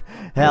worked.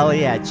 Hell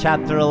yeah,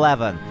 chapter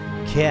 11.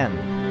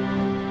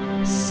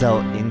 Ken.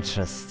 So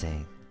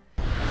interesting.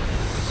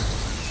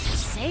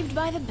 Saved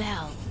by the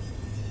bell.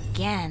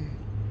 Again.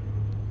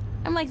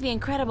 I'm like the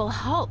Incredible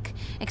Hulk,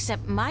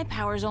 except my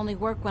powers only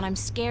work when I'm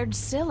scared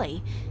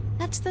silly.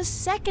 That's the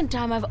second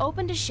time I've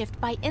opened a shift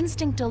by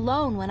instinct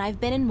alone when I've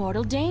been in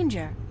mortal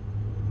danger.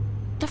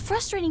 The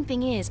frustrating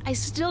thing is, I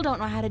still don't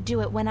know how to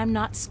do it when I'm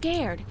not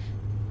scared.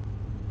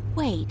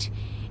 Wait,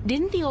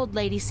 didn't the old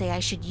lady say I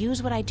should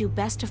use what I do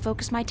best to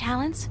focus my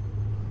talents?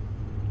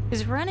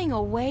 Is running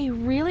away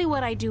really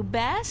what I do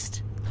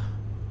best?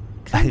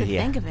 Come to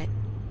think of it,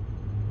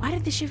 why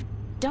did the shift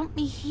dump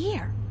me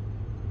here?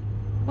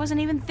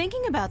 Wasn't even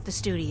thinking about the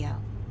studio.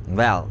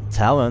 Well,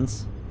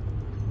 talents.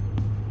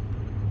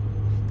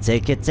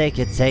 Take it, take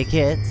it, take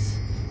it,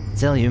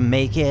 till you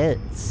make it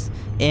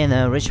in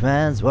a rich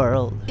man's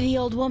world. The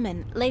old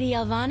woman, Lady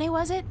Elvane,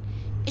 was it?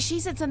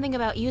 She said something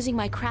about using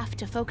my craft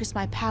to focus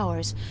my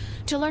powers,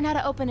 to learn how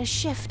to open a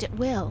shift at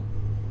will.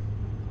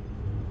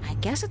 I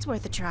guess it's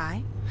worth a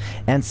try.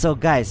 And so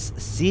guys,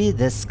 see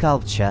this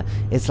sculpture?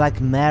 It's like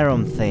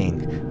Marum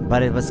thing,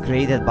 but it was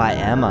created by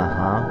Emma,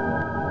 huh?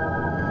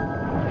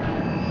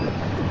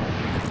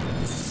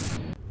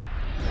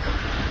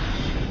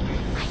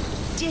 I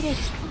did it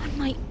on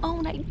my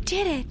own, I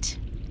did it!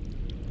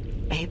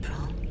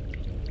 April.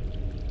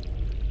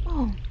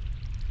 Oh,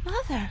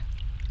 Mother.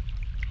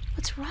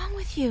 What's wrong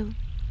with you?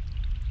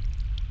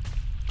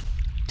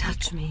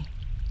 Touch me,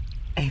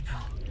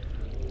 April.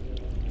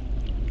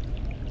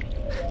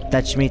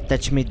 Touch me,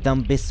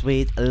 don't be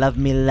sweet. Love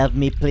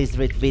me, please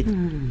retreat.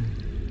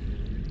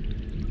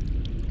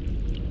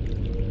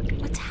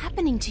 What's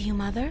happening to you,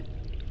 Mother?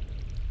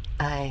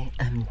 I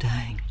am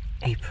dying,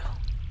 April.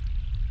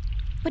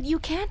 But you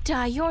can't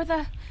die. You're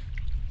the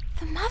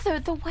Mother,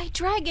 the White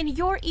Dragon.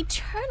 You're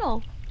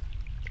eternal.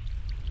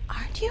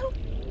 Aren't you?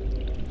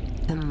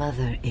 The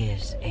Mother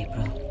is,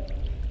 April,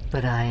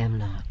 but I am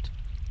not.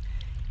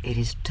 It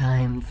is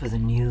time for the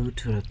new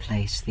to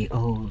replace the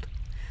old,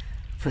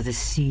 for the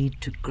seed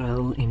to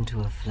grow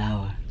into a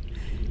flower,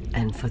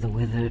 and for the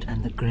withered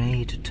and the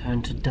gray to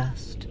turn to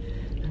dust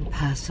and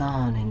pass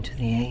on into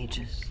the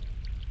ages.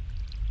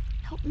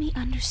 Help me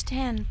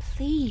understand,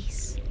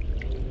 please.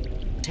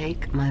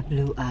 Take my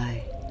blue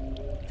eye,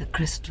 the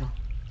crystal.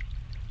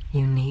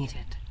 You need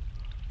it.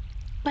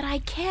 But I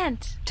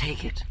can't.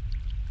 Take it,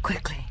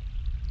 quickly.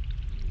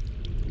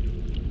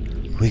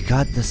 We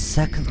got the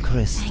second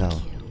crystal.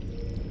 Thank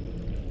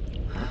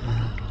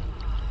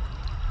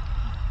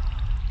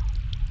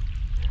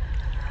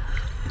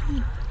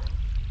you.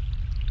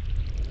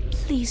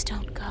 Please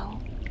don't go.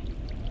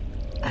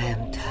 I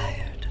am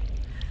tired.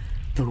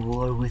 The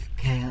war with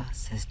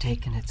chaos has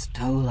taken its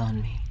toll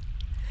on me.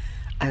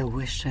 I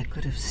wish I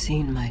could have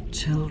seen my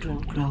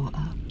children grow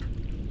up.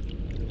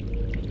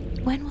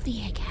 When will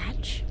the egg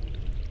hatch?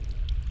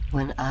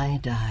 When I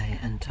die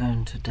and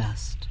turn to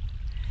dust,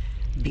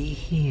 be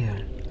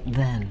here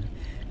then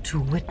to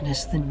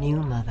witness the new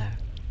mother.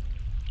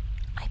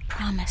 I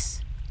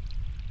promise.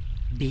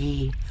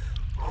 Be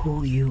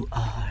who you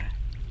are,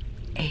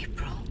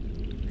 April.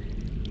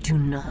 Do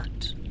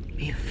not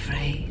be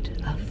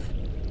afraid of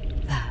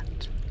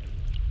that.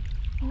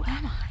 Who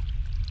am I?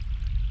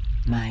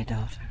 My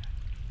daughter.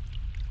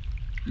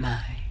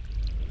 My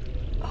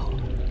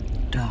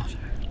own daughter.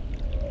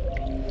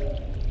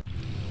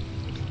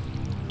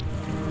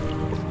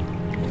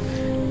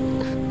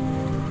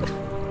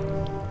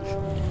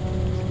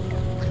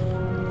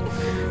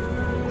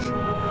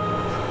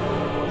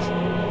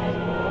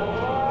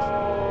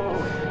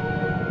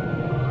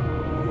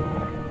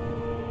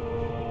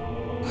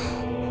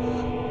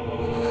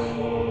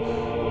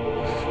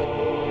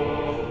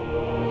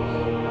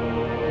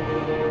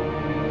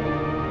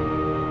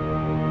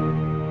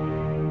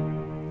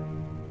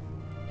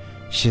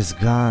 She's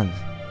gone.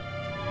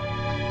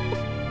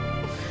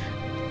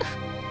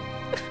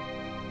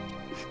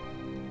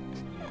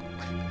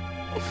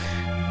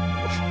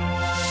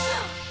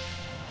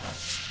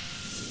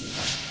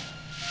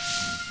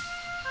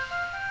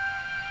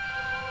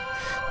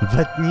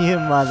 But new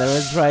mother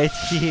was right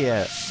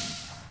here.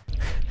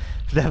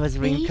 That was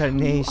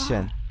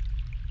reincarnation.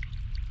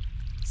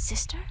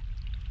 Sister?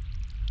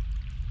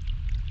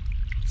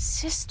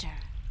 Sister.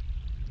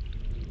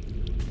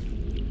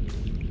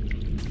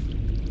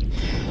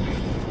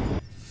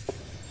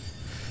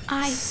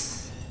 I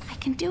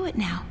can do it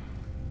now.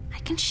 I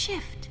can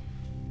shift.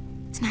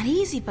 It's not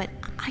easy, but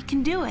I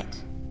can do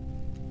it.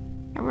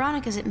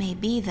 Ironic as it may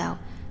be, though,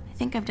 I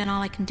think I've done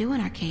all I can do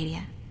in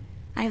Arcadia.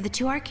 I have the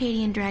 2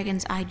 Arcadian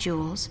Dragon's Eye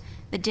jewels,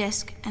 the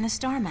disc, and the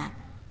star map.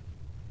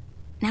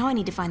 Now I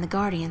need to find the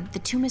Guardian, the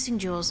 2 missing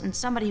jewels, and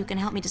somebody who can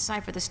help me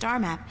decipher the star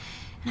map.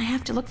 And I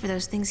have to look for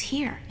those things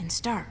here, in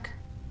Stark.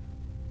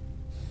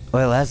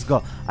 Well, let's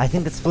go. I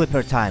think it's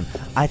Flipper time.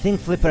 I think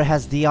Flipper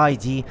has the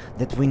ID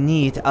that we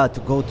need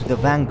to go to the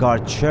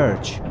Vanguard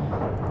Church.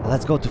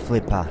 Let's go to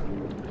Flipper.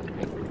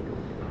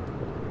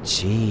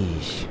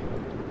 Jeez.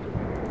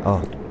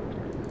 Oh.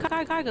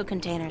 Cargo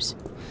containers.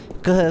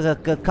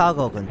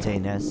 Cargo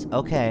containers.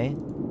 Okay.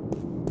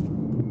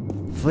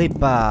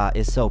 Flipper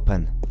is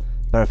open.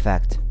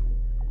 Perfect.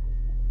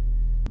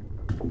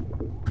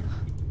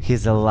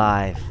 He's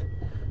alive.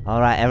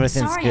 Alright,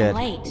 everything's Sorry good.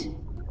 I'm late.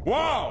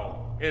 Whoa!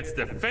 It's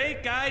the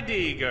fake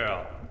ID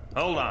girl.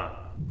 Hold on.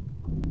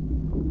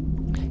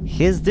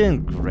 He's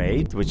doing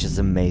great, which is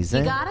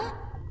amazing. You got it?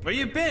 Where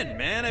you been,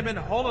 man? I've been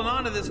holding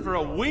on to this for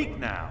a week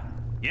now.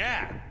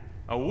 Yeah,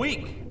 a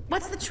week.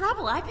 What's the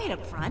trouble? I paid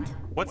up front.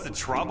 What's the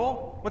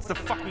trouble? What's the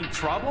fucking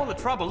trouble? The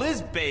trouble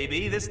is,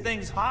 baby, this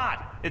thing's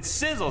hot. It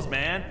sizzles,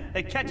 man.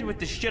 They catch me with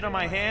the shit on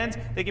my hands,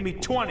 they give me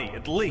 20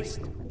 at least.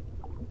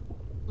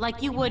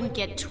 Like you wouldn't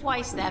get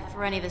twice that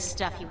for any of the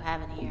stuff you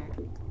have in here.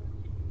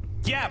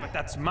 Yeah, but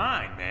that's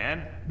mine,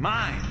 man.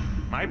 Mine.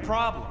 My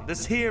problem.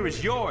 This here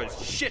is yours.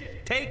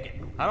 Shit, take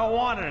it. I don't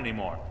want it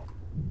anymore.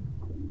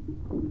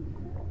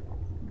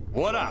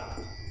 What up?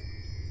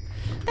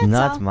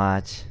 Not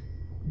much.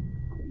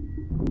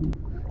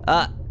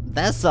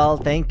 That's all,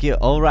 thank you.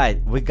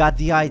 Alright, we got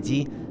the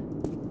ID.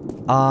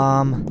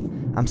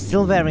 I'm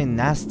still wearing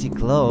nasty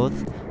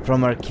clothes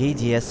from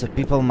Arcadia, so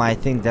people might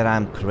think that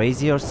I'm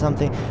crazy or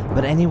something.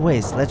 But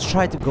anyways, let's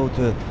try to go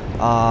to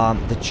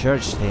the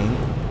church thing.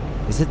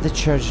 Is it the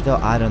church though?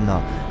 I don't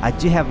know. I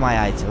do have my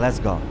ID, let's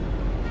go.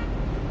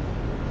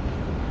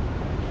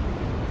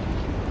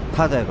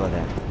 How do I go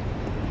there?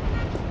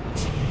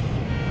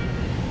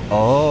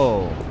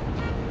 Oh.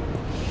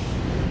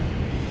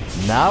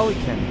 Now we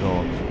can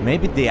go.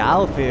 Maybe the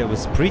outfit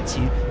was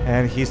pretty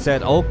and he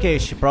said, okay,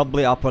 she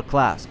probably upper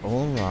class.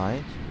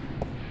 Alright.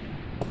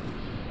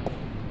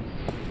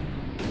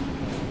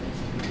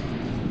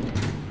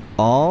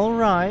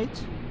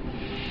 Alright.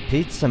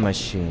 Pizza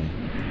machine.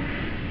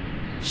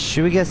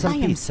 Should we get some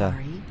pizza? I am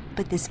sorry,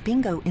 but this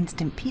Bingo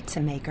instant pizza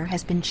maker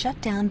has been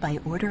shut down by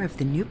order of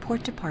the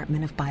Newport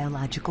Department of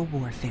Biological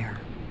Warfare.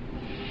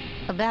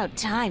 About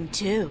time,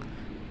 too.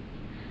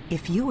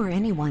 If you or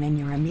anyone in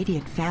your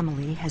immediate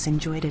family has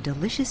enjoyed a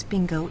delicious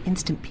Bingo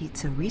instant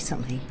pizza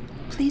recently,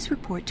 please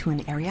report to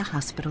an area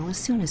hospital as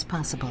soon as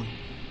possible.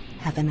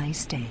 Have a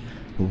nice day.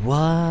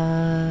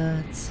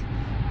 What?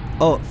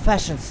 Oh,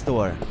 fashion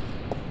store.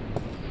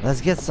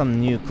 Let's get some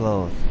new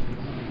clothes.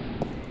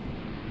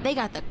 They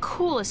got the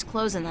coolest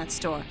clothes in that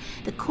store.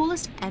 The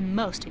coolest and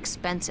most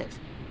expensive.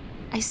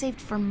 I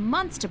saved for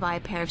months to buy a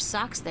pair of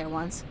socks there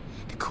once.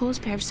 The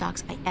coolest pair of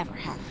socks I ever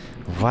had.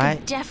 Right? I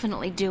could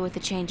definitely do with a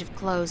change of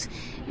clothes.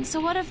 And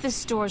so what if this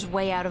store's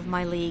way out of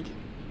my league?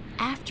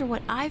 After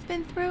what I've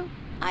been through,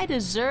 I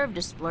deserve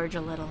to splurge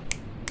a little.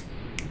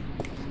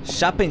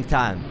 Shopping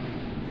time.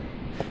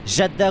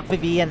 J'adore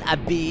Vivienne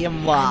habillée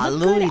moi,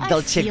 Louis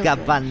Dolce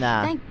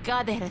Gabbana. Thank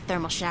God they had a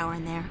thermal shower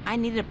in there. I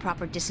needed a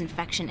proper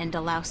disinfection and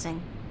delousing.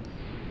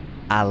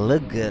 I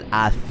look good,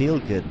 I feel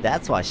good,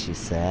 that's what she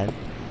said.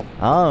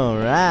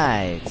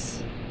 Alright.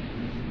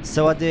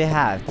 So what do you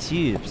have?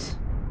 Tubes.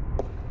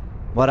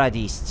 What are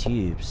these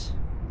tubes?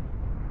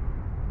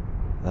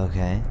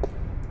 Okay.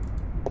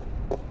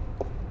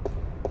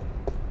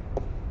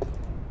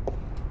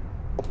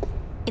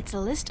 It's a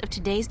list of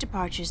today's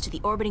departures to the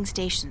orbiting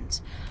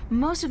stations.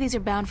 Most of these are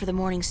bound for the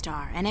Morning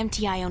Star, an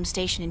MTI-owned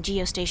station in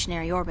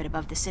geostationary orbit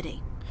above the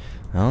city.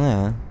 Oh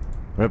yeah.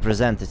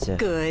 Representative.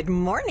 Good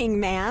morning,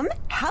 ma'am.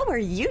 How are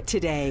you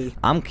today?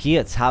 I'm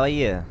cute, how are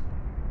you?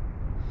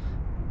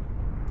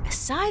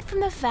 Aside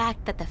from the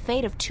fact that the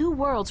fate of 2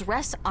 worlds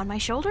rests on my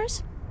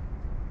shoulders?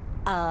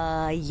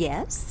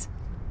 Yes?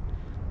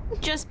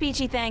 Just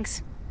peachy,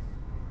 thanks.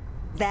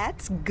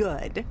 That's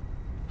good.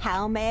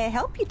 How may I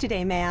help you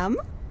today, ma'am?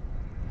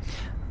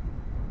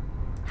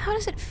 How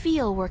does it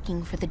feel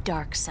working for the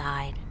dark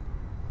side?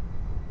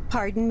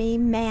 Pardon me,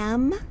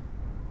 ma'am?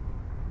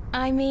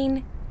 I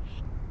mean,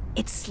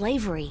 it's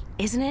slavery,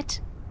 isn't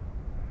it?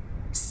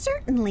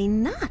 Certainly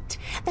not.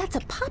 That's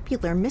a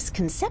popular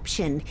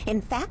misconception.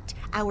 In fact,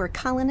 our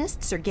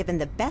colonists are given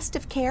the best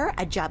of care,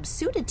 a job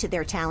suited to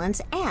their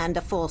talents, and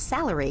a full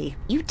salary.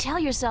 You tell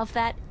yourself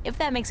that if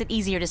that makes it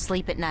easier to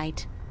sleep at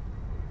night.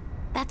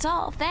 That's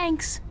all,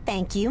 thanks.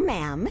 Thank you,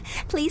 ma'am.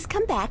 Please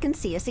come back and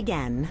see us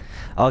again.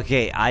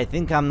 Okay, I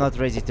think I'm not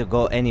ready to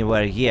go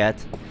anywhere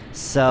yet.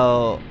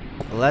 So,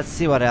 let's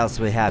see what else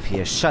we have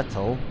here.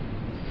 Shuttle.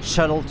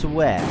 Shuttle to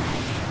where?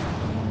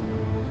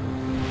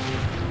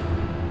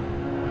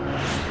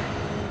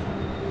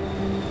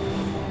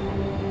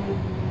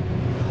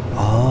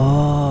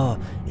 Oh,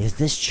 is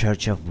this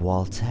Church of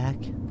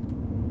Voltec?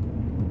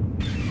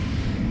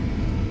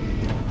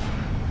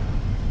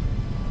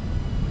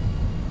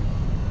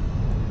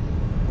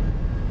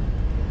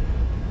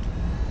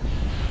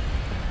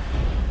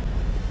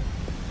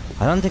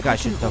 I don't think I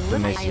should talk to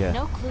Miss I have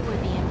no clue where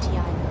the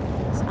MTI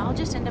building is. I'll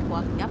just end up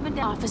walking up and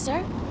down.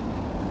 Officer,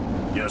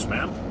 Yes,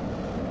 ma'am?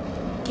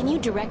 can you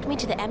direct me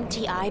to the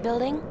MTI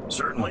building?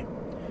 Certainly.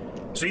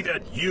 See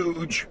that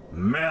huge,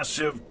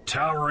 massive,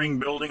 towering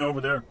building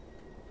over there?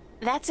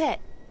 That's it.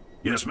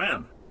 Yes,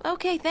 ma'am.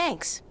 Okay,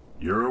 thanks.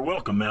 You're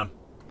welcome, ma'am.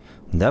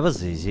 That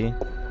was easy.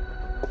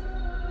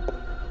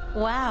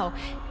 Wow,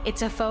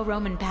 it's a faux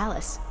Roman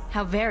palace.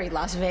 How very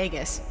Las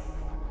Vegas.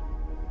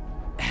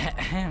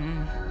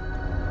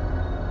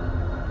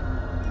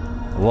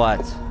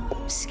 What?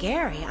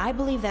 Scary. I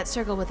believe that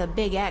circle with a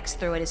big X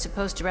through it is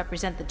supposed to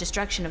represent the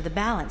destruction of the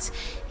balance.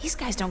 These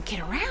guys don't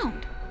get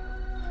around.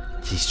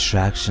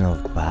 Distraction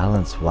of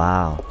balance,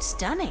 wow.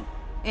 Stunning.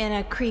 In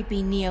a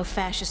creepy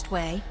neo-fascist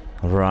way.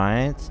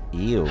 Right?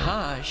 Ew.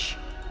 Hush.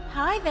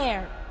 Hi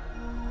there,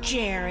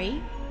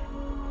 Jerry.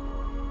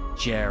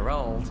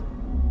 Gerald,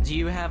 do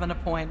you have an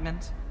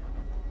appointment?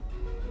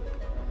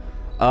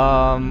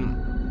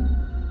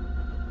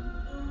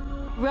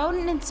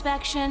 Rodent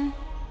inspection.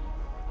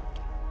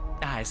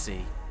 I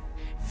see.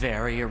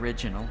 Very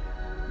original.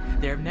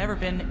 There have never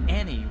been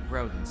any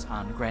rodents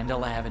on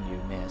Grendel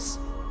Avenue, miss.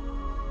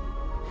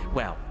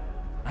 Well,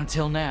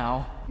 until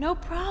now. No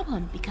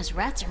problem, because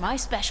rats are my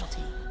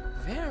specialty.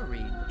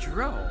 Very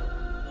droll.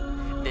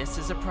 This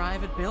is a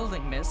private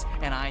building, miss,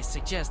 and I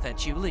suggest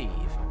that you leave.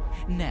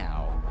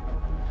 Now.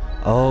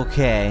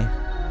 Okay.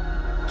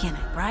 Can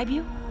I bribe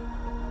you?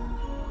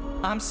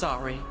 I'm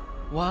sorry.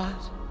 What?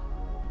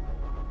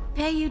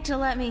 Pay you to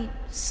let me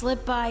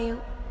slip by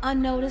you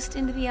unnoticed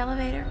into the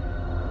elevator?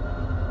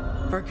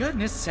 For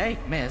goodness sake,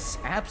 miss,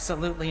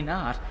 absolutely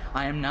not.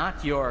 I am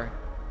not your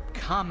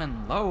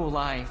common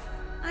lowlife.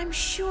 I'm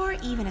sure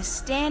even a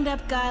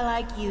stand-up guy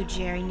like you,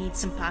 Jerry, needs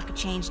some pocket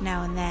change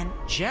now and then.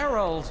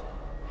 Gerald!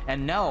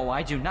 And no,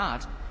 I do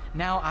not.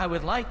 Now I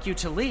would like you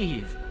to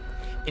leave.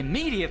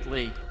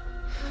 Immediately.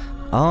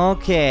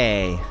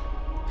 Okay.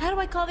 How do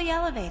I call the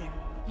elevator?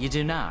 You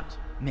do not,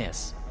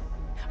 miss.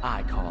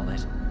 I call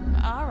it.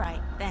 All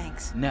right,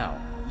 thanks. No,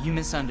 you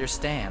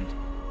misunderstand.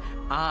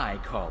 I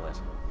call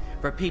it.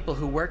 For people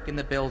who work in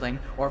the building,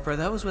 or for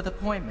those with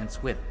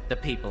appointments with the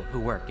people who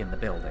work in the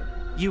building.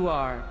 You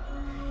are...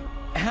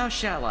 how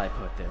shall I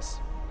put this?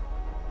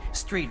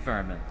 Street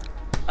vermin.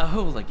 A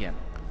hooligan.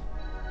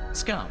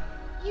 Scum.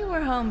 You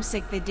were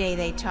homesick the day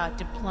they taught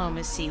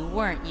diplomacy,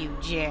 weren't you,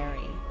 Jerry?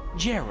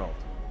 Gerald,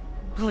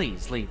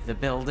 please leave the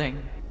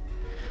building.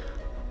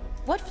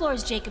 What floor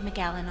is Jacob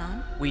McAllen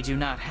on? We do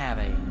not have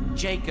a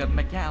Jacob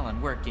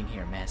McAllen working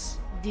here, miss.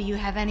 Do you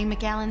have any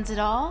McAllens at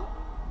all?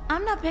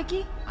 I'm not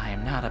picky. I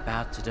am not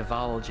about to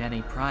divulge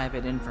any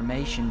private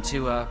information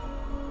to a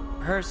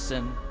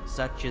person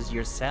such as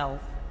yourself.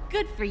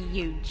 Good for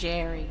you,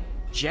 Jerry.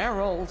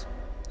 Gerald,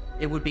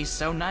 it would be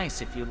so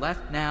nice if you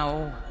left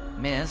now,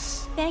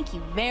 miss. Thank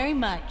you very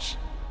much,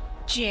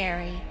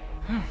 Jerry.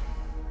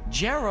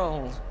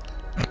 Gerald!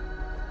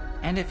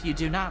 And if you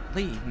do not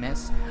leave,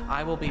 miss,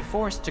 I will be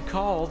forced to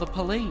call the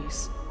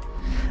police.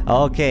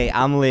 Okay,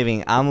 I'm leaving.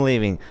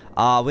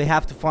 We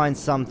have to find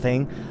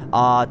something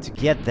to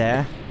get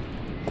there.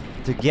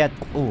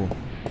 Ooh,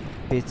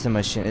 pizza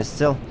machine. It's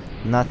still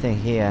nothing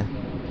here.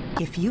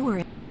 If you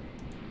were...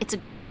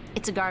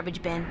 It's a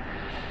garbage bin.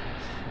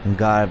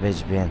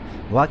 Garbage bin.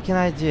 What can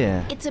I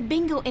do? It's a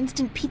bingo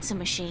instant pizza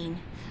machine.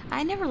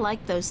 I never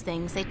liked those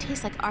things. They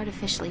taste like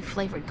artificially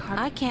flavored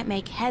cardboard. I can't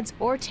make heads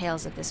or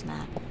tails of this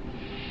map.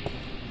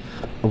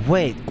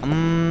 Wait,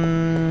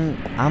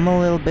 I'm a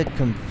little bit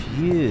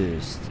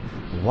confused.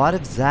 What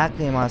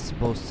exactly am I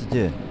supposed to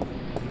do?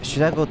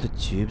 Should I go to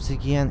Tubes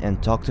again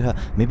and talk to her?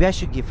 Maybe I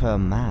should give her a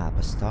map,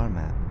 a star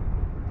map.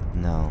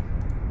 No.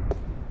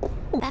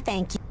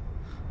 Thank you.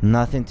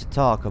 Nothing to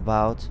talk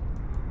about.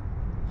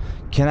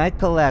 Can I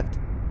collect...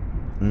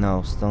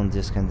 No, stone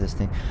disc and this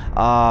thing.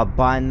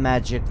 Bind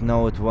magic,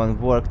 no, it won't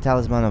work.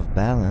 Talisman of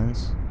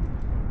balance.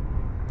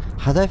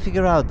 How do I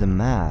figure out the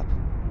map?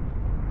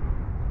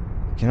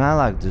 Can I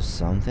like do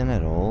something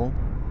at all?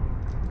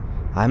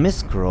 I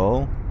miss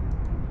Crow.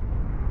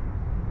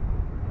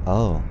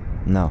 Oh,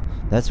 no,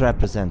 that's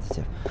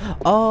representative.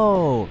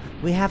 Oh,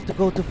 we have to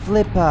go to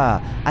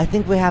Flipper. I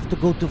think we have to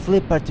go to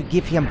Flipper to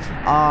give him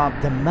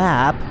the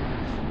map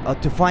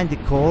to find the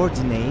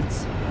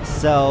coordinates.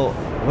 So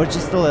we're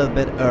just a little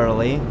bit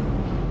early.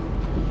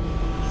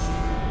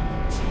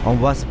 On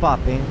what's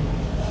popping?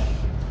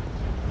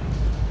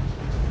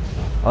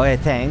 Okay,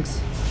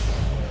 thanks.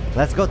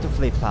 Let's go to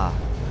Flippa.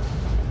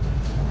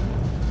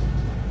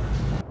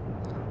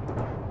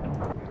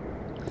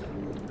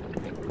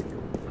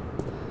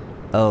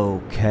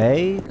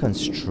 Okay,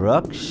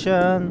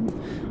 construction,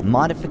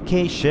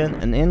 modification,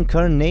 an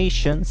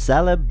incarnation,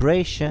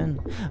 celebration.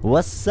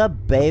 What's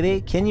up,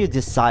 baby? Can you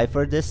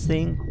decipher this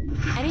thing?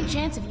 Any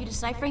chance of you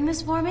deciphering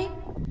this for me?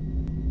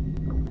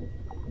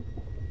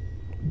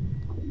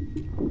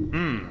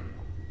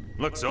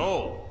 Looks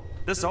old.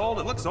 This old?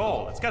 It looks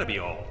old. It's gotta be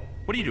old.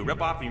 What do you do,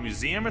 rip off a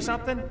museum or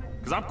something?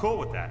 Because I'm cool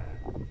with that.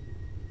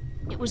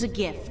 It was a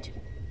gift.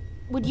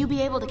 Would you be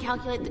able to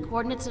calculate the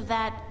coordinates of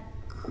that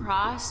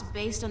cross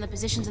based on the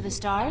positions of the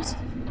stars?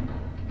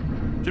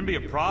 Shouldn't be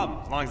a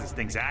problem as long as this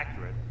thing's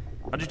accurate.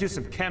 I'll just do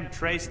some chem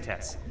trace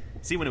tests.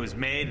 See when it was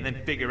made and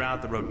then figure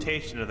out the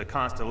rotation of the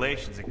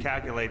constellations and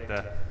calculate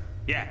the...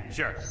 Yeah,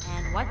 sure.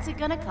 And what's it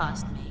gonna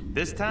cost me?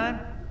 This time?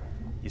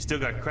 You still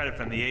got credit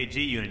from the AG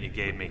unit you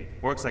gave me.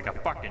 Works like a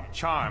fucking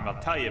charm, I'll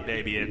tell you,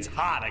 baby. It's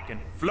hot. I can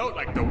float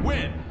like the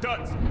wind.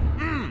 Does.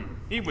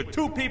 Even with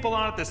two people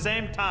on at the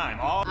same time.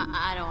 All...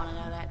 I don't want to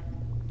know that.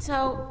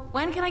 So,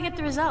 when can I get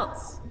the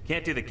results?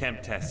 Can't do the chem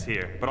tests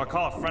here, but I'll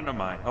call a friend of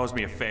mine. Owes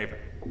me a favor.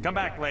 Come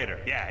back later.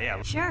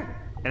 Yeah. Sure.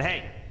 And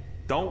hey,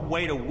 don't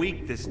wait a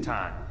week this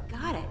time.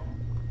 Got it.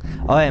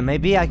 Oh yeah,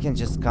 maybe I can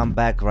just come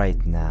back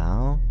right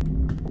now.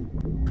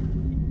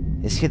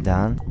 Is he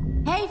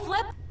done? Hey,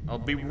 Flip! I'll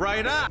be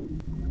right up.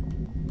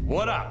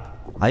 What up?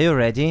 Are you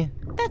ready?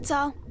 That's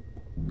all.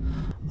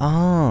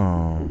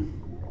 Oh.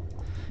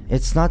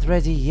 It's not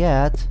ready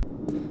yet.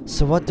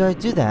 So what do I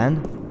do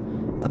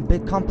then? A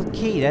bit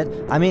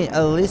complicated. I mean,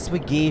 at least we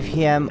gave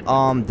him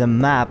the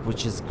map,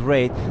 which is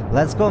great.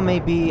 Let's go,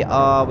 maybe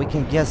we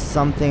can guess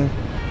something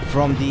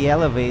from the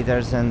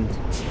elevators and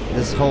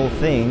this whole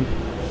thing.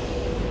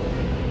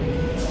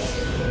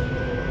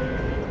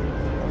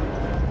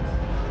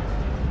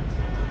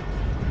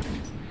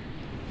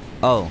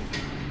 Oh,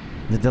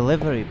 the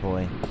delivery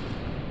boy.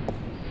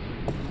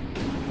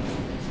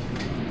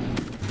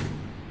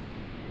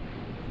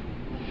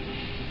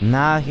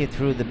 Now he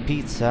threw the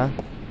pizza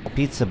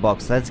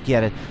box. Let's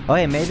get it.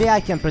 Okay, maybe I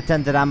can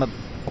pretend that I'm a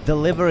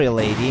delivery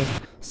lady.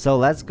 So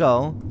let's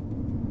go.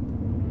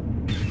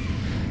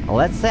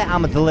 Let's say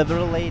I'm a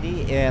delivery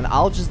lady and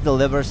I'll just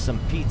deliver some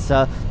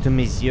pizza to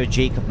Monsieur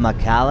Jacob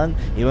McAllen,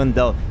 even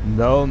though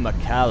no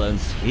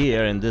McAllens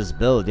here in this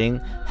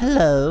building.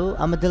 Hello,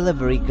 I'm a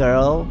delivery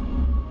girl.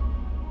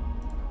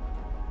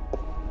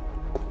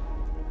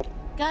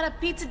 Got a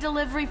pizza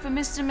delivery for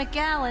Mr.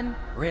 McAllen.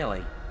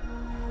 Really?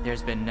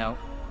 There's been no...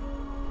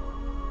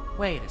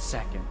 Wait a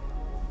second.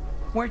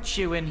 Weren't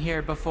you in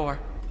here before?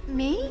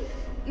 Me?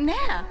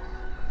 Nah.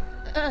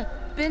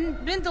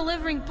 Been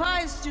delivering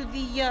pies to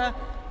the,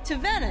 to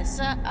Venice.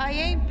 I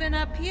ain't been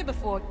up here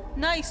before.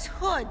 Nice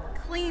hood,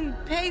 clean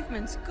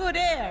pavements, good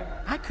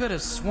air. I could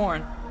have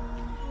sworn...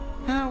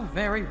 Oh,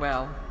 very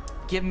well.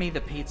 Give me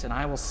the pizza and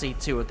I will see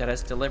to it that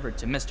it's delivered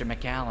to Mr.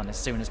 McAllen as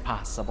soon as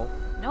possible.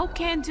 No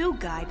can-do,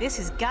 guy. This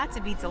has got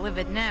to be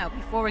delivered now,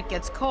 before it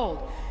gets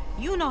cold.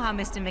 You know how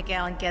Mr.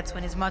 McAllen gets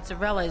when his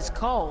mozzarella is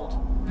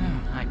cold.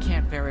 I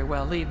can't very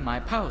well leave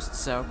my post,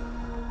 so...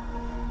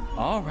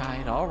 All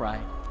right.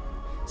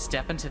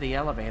 Step into the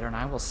elevator and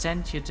I will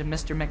send you to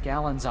Mr.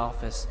 McAllen's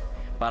office.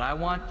 But I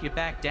want you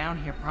back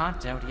down here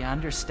pronto, do you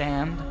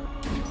understand?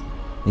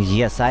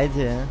 Yes, I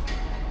do.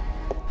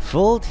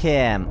 Fooled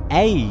him.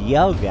 Hey,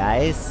 yo,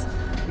 guys.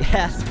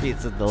 Yes,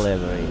 pizza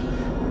delivery.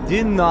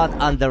 Do not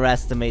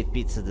underestimate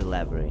pizza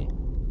delivery.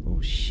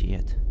 Oh,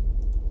 shit.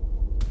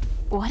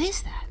 What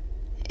is that?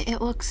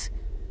 It looks...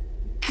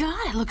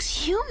 God, it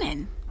looks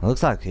human. It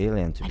looks like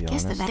alien, to be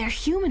honest. I guess they're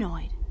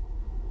humanoid.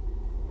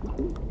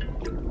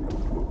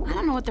 I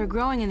don't know what they're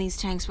growing in these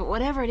tanks, but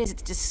whatever it is,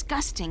 it's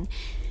disgusting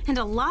and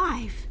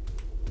alive.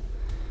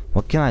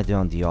 What can I do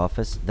on the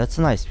office? That's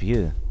a nice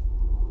view.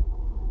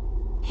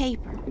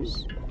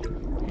 Papers.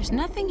 There's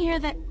nothing here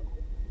that...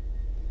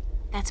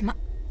 That's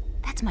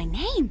my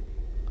name.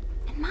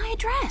 And my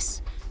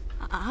address.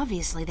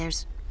 Obviously,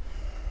 there's...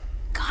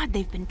 God,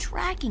 they've been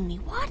tracking me,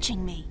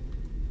 watching me.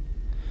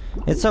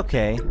 It's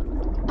okay.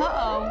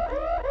 Uh-oh.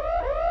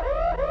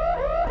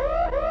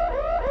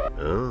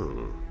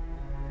 Oh.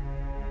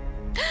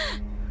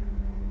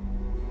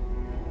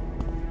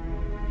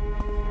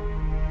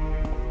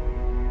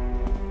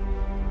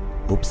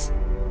 Oops.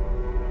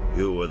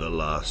 You were the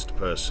last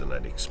person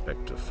I'd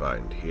expect to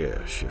find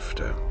here,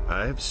 Shifter.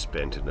 I've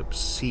spent an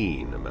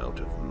obscene amount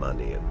of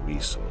money and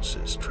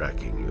resources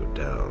tracking you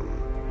down.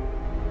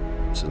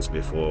 Since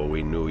before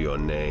we knew your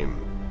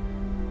name.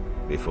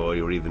 Before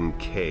you even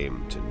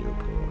came to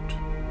Newport.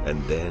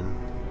 And then,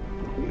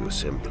 you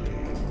simply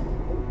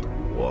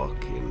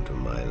walk into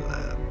my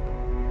lab.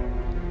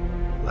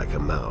 Like a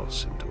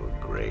mouse into a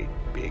great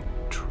big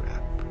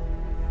trap.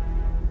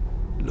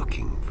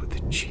 Looking for the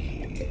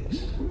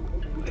cheese,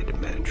 I'd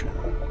imagine.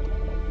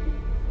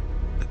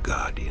 The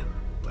Guardian,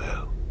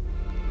 well,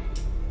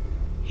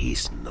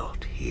 he's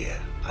not here,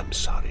 I'm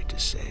sorry to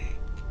say.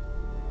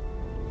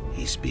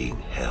 He's being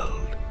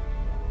held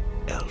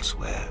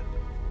elsewhere,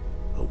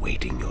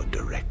 awaiting your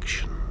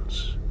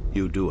directions.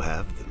 You do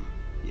have them,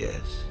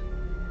 yes?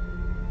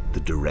 The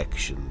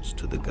directions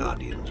to the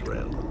Guardian's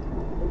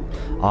realm.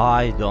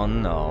 I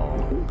don't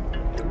know.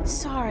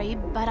 Sorry,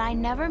 but I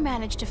never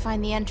managed to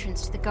find the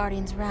entrance to the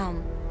Guardian's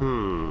realm.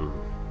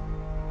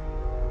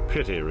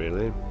 Pity,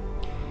 really.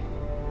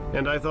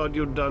 And I thought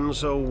you'd done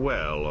so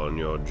well on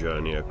your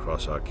journey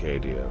across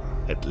Arcadia.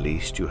 At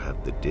least you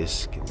have the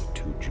disc and the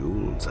 2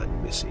 jewels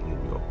I'm missing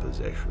in your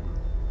possession.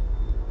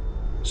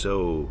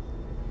 So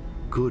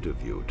good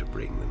of you to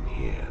bring them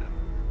here.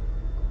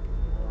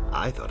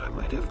 I thought I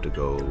might have to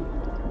go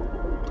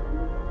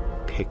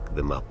pick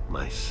them up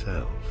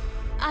myself.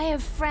 I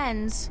have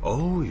friends.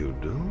 Oh, you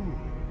do?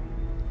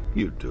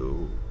 You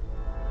do?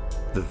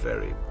 The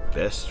very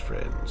best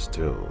friends,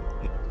 too.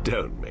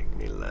 Don't make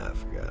me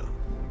laugh, girl.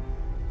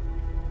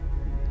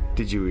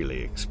 Did you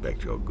really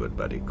expect your good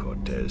buddy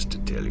Cortez to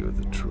tell you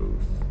the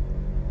truth?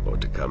 Or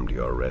to come to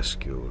your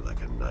rescue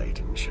like a knight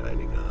in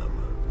shining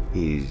armor?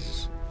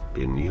 He's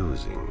been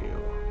using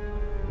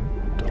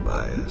you.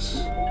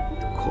 Tobias,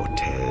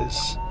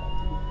 Cortez,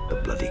 the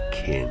bloody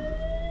kin,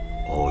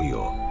 all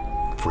your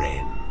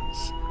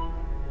friends.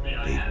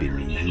 They've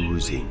been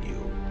using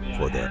you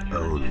for their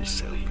own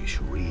selfish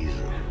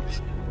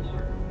reasons.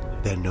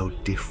 They're no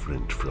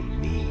different from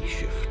me,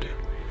 Shifter.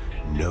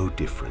 No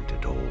different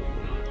at all.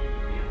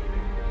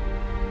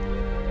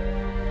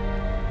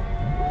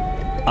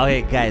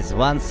 Okay guys,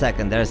 1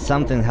 second, there's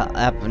something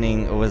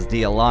happening with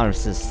the alarm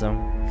system.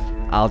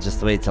 I'll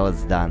just wait till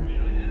it's done.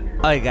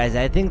 Okay guys,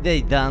 I think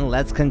they're done,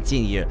 let's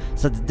continue.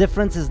 So the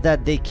difference is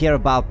that they care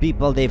about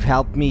people, they've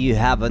helped me, you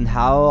haven't.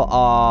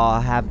 How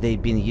have they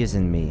been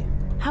using me?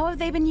 How have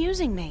they been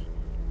using me?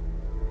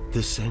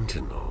 The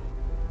Sentinel.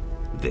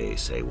 They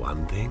say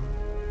one thing,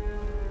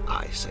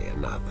 I say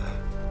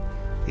another.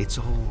 It's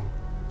all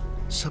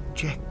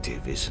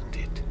subjective, isn't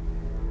it?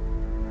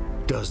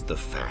 Does the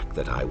fact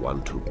that I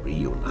want to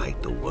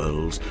reunite the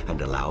worlds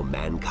and allow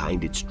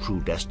mankind its true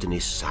destiny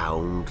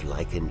sound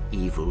like an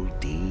evil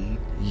deed?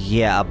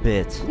 Yeah, a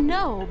bit.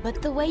 No,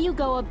 but the way you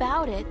go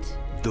about it...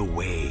 The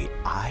way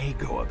I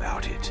go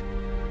about it?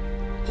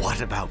 What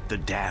about the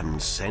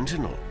damned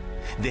Sentinel?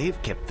 They've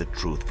kept the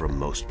truth from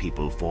most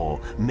people for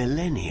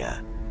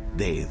millennia.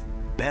 They've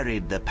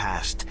buried the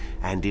past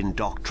and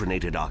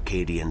indoctrinated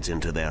Arcadians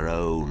into their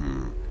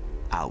own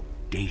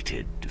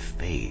outdated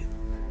faith.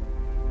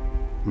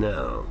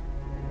 No.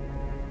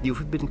 You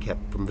have been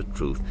kept from the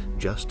truth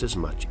just as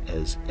much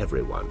as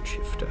everyone,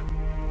 Shifter.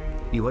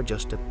 You are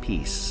just a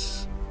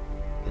piece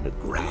in a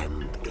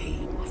grand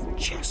game of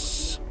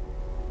chess.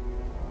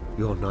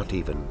 You're not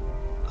even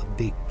a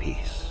big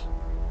piece.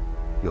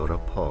 You're a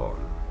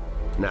pawn.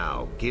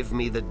 Now, give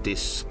me the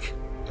disc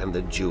and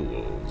the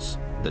jewels,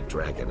 the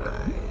dragon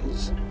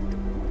eyes,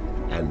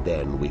 and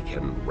then we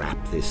can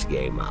wrap this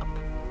game up.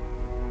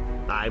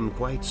 I'm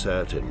quite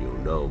certain you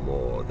know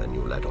more than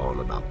you let on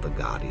about the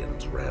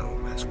Guardian's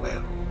realm as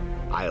well.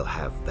 I'll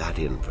have that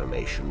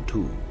information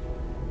too,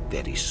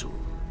 very soon.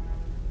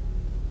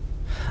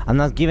 I'm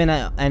not giving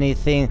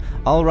anything.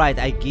 Alright,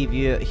 I give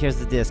you... Here's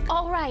the disc.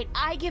 Alright,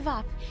 I give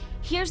up.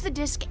 Here's the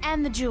disc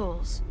and the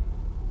jewels.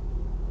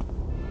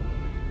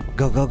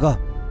 Go, go, go.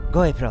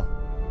 Go, April.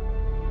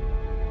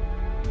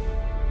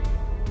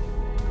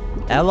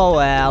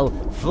 LOL.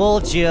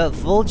 Fooled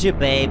you,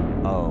 babe.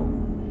 Oh.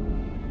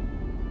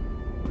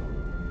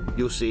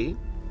 You see,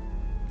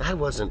 I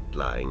wasn't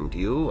lying to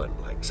you,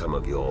 unlike some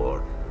of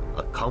your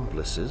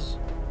accomplices.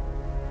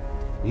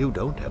 You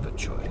don't have a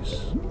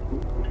choice.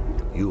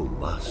 You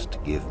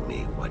must give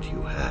me what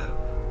you have.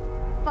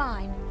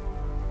 Fine.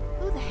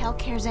 Who the hell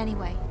cares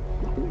anyway?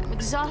 I'm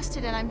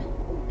exhausted and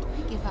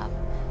I give up.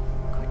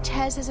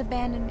 Cortez has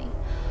abandoned me.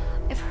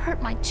 I've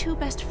hurt my 2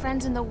 best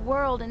friends in the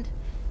world and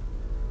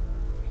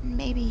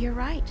maybe you're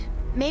right.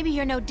 Maybe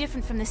you're no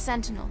different from the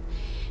Sentinel.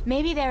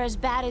 Maybe they're as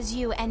bad as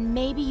you, and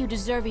maybe you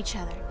deserve each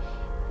other.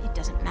 It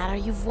doesn't matter,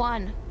 you've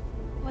won.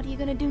 What are you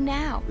gonna do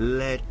now?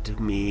 Let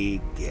me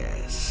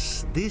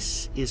guess.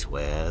 This is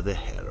where the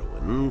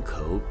heroine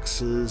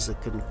coaxes a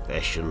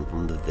confession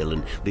from the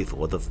villain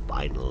before the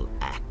final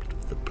act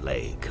of the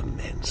play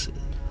commences.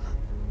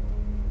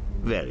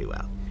 Very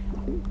well.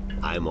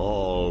 I'm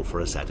all for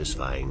a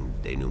satisfying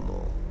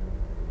denouement.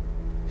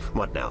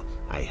 What now?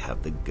 I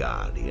have the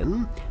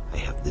Guardian, I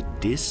have the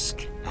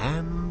disc,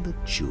 and the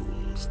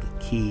jewels, the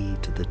key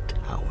to the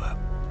tower.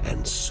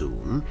 And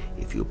soon,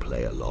 if you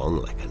play along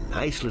like a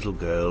nice little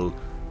girl,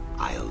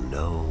 I'll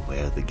know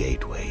where the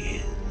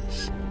gateway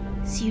is.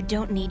 So you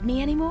don't need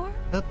me anymore?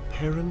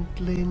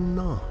 Apparently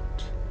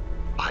not.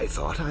 I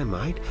thought I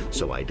might,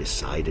 so I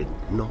decided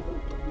not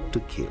to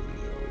kill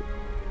you.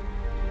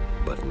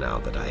 But now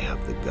that I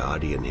have the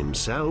Guardian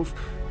himself,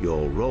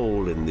 your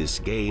role in this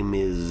game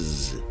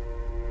is...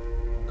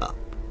 up.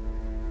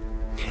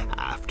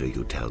 After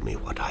you tell me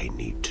what I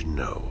need to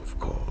know, of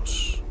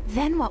course.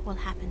 Then what will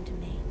happen to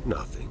me?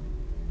 Nothing.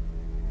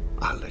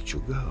 I'll let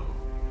you go.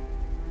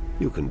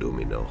 You can do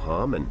me no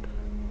harm, and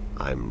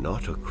I'm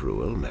not a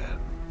cruel man.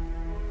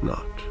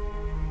 Not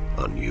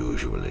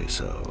Unusually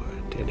so,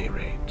 at any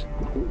rate.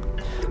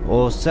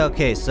 Oh, so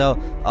okay, so,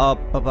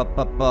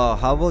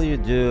 how will you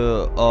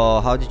do,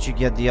 how did you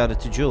get the other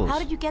 2 jewels? How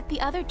did you get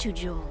the other 2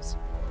 jewels?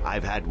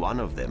 I've had one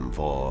of them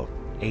for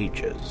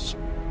ages.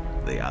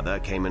 The other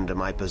came into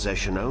my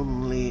possession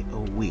only a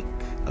week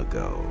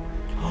ago,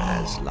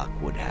 as luck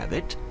would have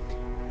it.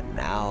 And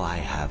now I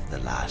have the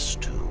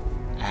last 2,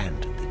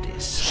 and the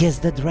disc. He's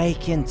the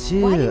Draken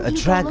too, Why didn't a you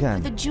go dragon.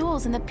 look for the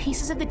jewels and the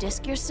pieces of the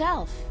disc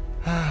yourself?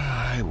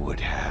 I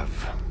would have.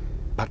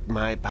 But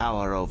my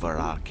power over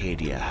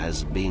Arcadia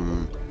has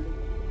been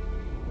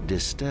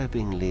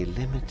disturbingly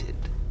limited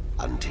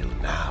until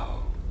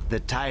now. The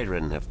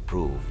Tyran have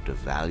proved a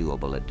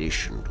valuable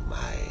addition to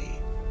my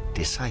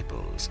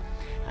disciples,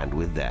 and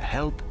with their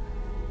help,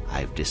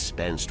 I've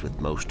dispensed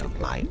with most of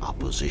my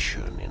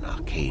opposition in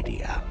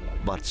Arcadia.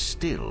 But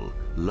still,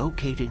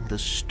 locating the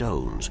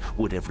stones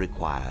would have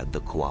required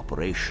the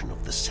cooperation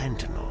of the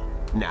Sentinel.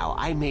 Now,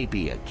 I may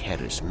be a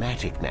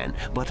charismatic man,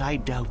 but I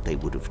doubt they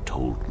would have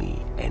told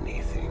me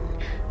anything.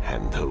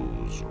 And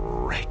those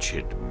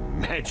wretched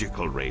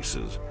magical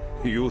races,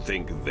 you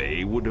think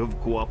they would have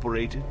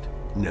cooperated?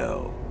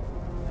 No.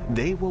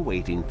 They were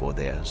waiting for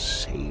their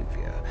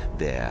savior,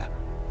 their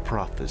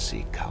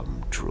prophecy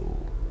come true.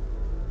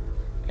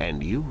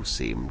 And you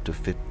seem to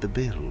fit the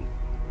bill.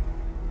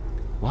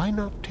 Why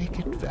not take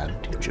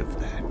advantage of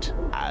that?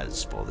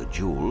 As for the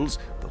jewels,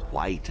 the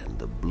white and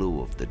the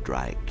blue of the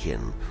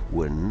DRAIC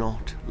were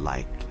not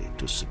likely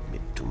to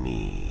submit to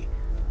me.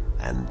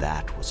 And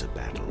that was a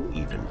battle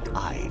even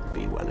I'd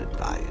be well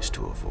advised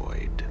to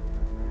avoid.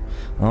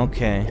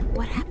 Okay.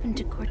 What happened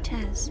to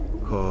Cortez?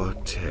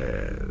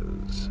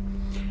 Cortez.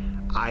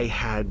 I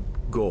had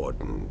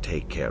Gordon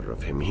take care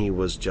of him. He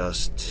was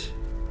just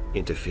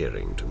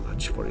interfering too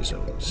much for his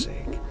own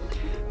sake.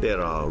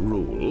 There are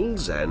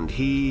rules, and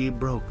he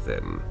broke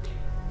them.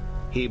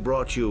 He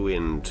brought you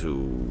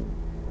into...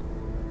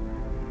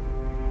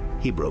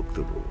 He broke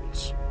the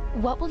rules.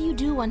 What will you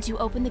do once you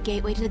open the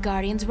gateway to the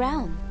Guardian's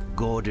realm?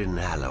 Gordon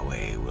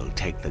Alloway will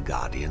take the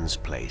Guardian's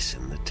place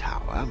in the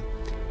tower,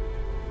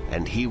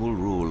 and he will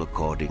rule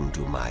according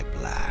to my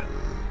plan.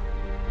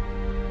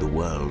 The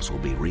worlds will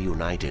be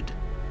reunited,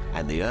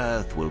 and the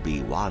Earth will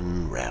be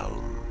one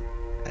realm,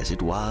 as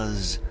it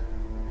was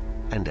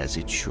and as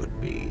it should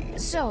be.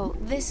 So,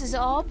 this is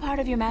all part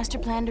of your master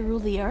plan to rule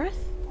the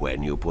Earth?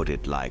 When you put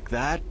it like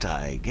that,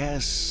 I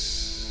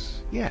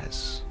guess...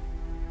 yes.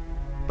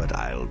 But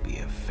I'll be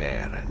a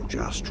fair and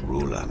just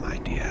ruler, my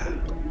dear.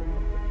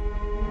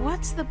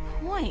 What's the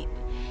point?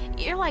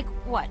 You're like,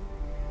 what,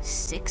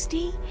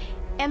 60?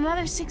 In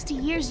another 60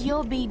 years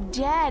you'll be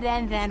dead,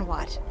 and then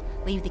what?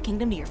 Leave the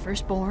kingdom to your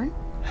firstborn?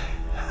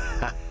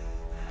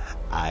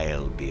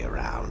 I'll be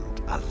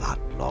around a lot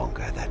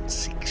longer than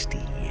 60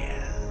 years.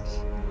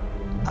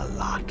 A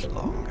lot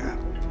longer.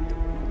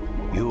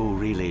 You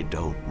really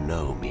don't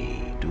know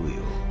me, do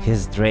you?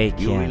 His Drake.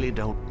 You really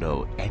don't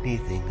know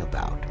anything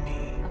about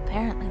me.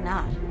 Apparently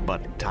not.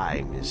 But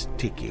time is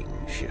ticking,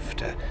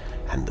 Shifter,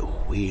 and the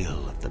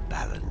wheel of the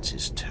balance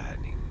is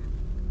turning.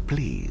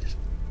 Please,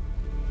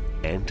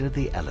 enter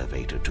the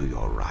elevator to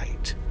your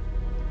right.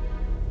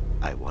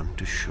 I want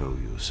to show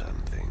you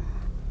something.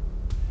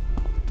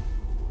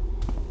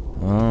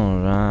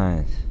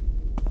 Alright.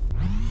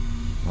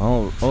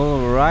 Oh,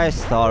 alright,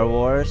 Star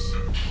Wars.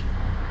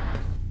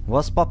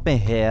 What's popping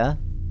here?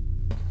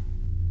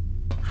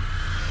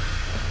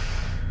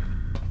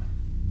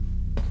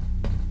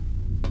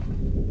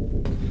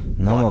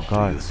 No more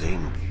cards. What do you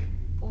think?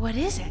 What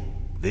is it?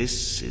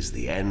 This is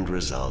the end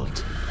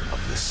result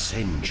of the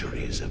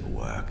centuries of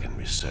work and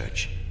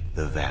research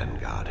the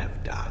Vanguard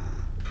have done.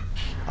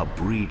 A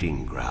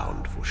breeding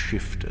ground for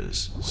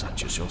shifters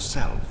such as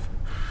yourself.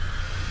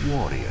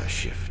 Warrior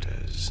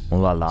shifters.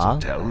 La la.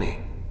 So tell me,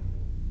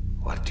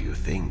 what do you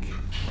think?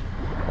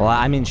 Well,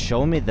 I mean,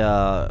 show me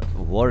the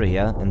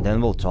warrior and then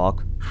we'll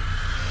talk.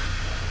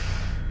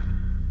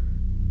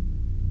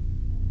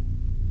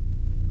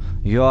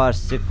 You are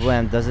sick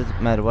when does it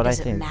matter what I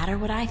think? Does it matter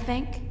what I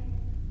think?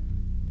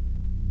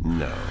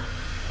 No.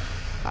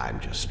 I'm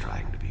just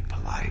trying to be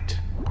polite.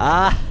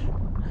 Ah!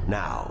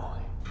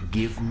 Now,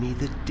 give me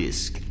the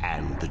disc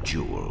and the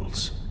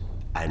jewels.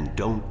 And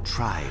don't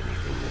try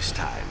anything this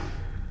time.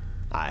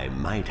 I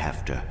might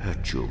have to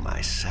hurt you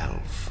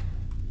myself.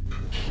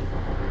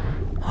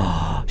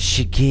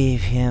 She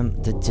gave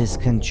him the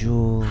disc and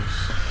jewels.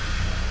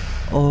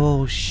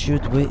 Oh,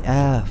 should we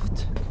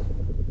aft?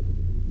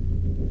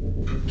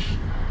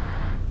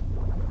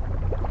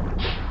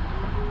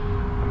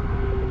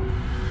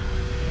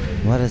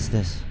 What is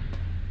this?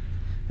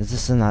 Is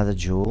this another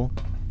jewel?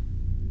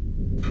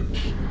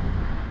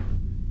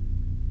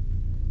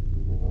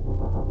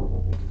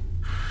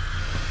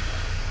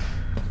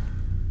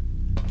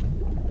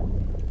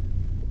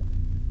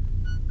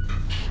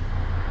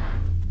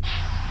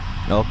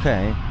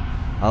 Okay,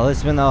 at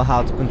least we know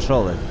how to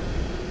control it.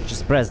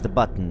 Just press the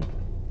button.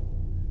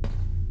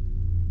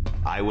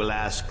 I will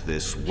ask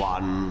this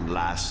one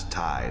last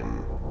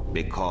time,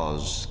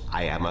 because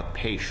I am a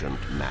patient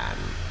man.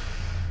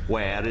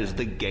 Where is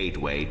the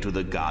gateway to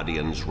the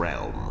Guardian's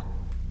realm?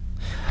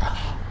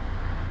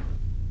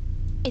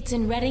 It's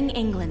in Reading,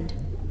 England.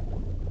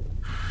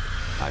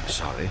 I'm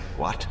sorry,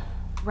 what?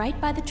 Right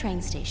by the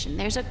train station,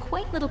 there's a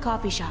quaint little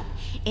coffee shop.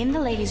 In the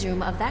ladies'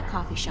 room of that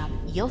coffee shop,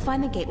 you'll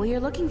find the gateway you're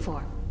looking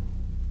for.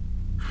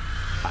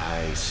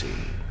 I see.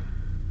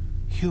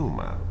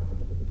 Humor.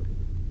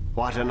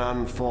 What an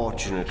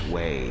unfortunate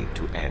way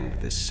to end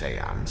this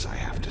seance, I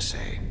have to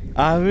say.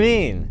 I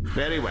mean...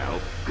 Very well.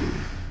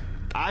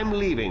 I'm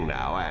leaving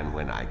now, and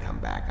when I come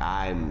back,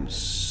 I'm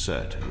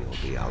certain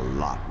you'll be a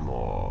lot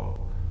more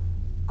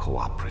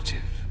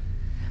cooperative.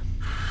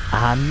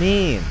 I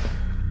mean...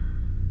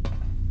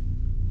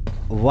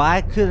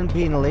 Why couldn't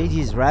be in a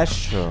ladies'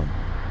 restroom?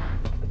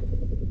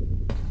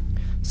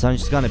 So I'm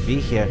just gonna be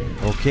here.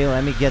 Okay,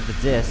 let me get the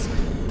disc.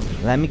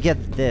 Let me get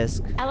the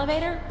disc.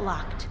 Elevator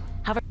locked.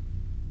 Hover.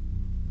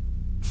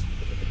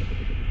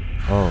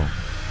 Oh.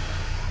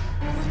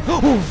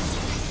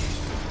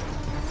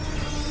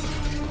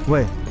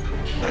 Wait.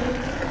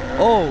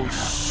 Oh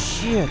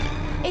shit.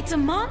 It's a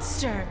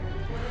monster.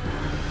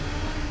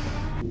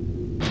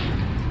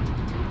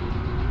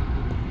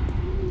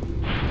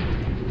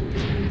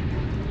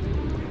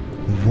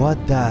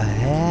 What the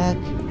heck?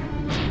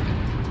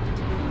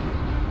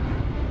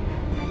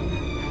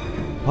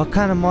 What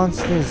kind of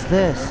monster is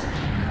this?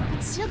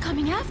 It's still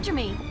coming after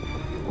me.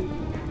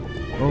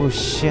 Oh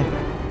shit.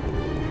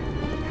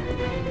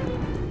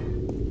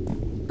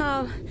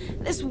 Oh,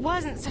 this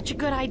wasn't such a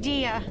good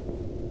idea.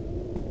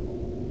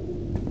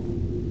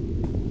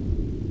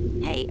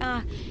 Hey,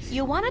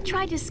 you wanna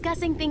try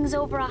discussing things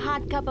over a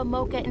hot cup of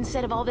mocha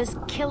instead of all this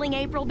killing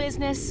April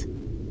business?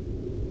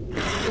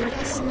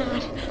 It's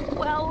not.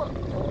 Well,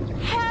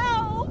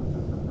 help!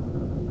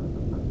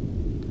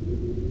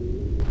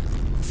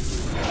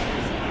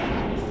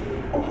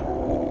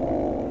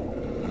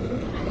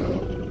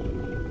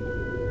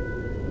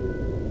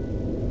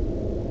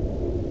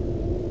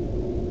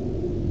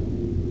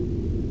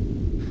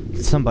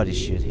 Somebody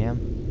shoot him.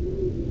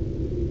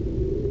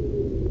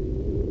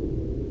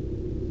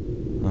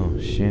 Oh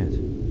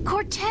shit.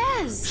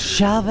 Cortez!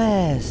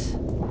 Chavez!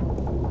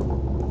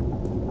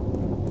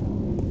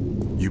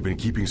 You've been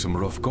keeping some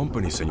rough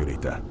company,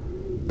 señorita.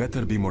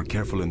 Better be more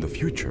careful in the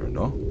future,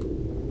 no?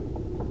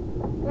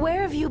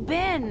 Where have you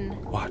been?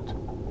 What?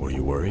 Were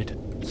you worried?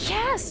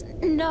 Yes.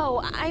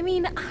 No, I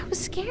mean, I was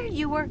scared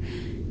you were,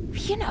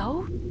 you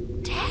know,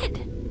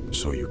 dead.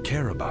 So you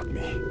care about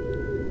me.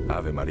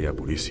 Ave Maria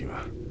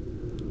Purísima.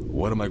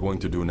 What am I going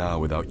to do now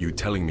without you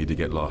telling me to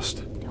get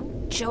lost?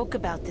 Don't joke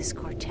about this,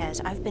 Cortez.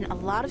 I've been in a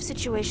lot of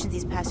situations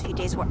these past few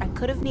days where I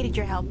could have needed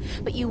your help,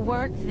 but you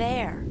weren't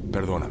there.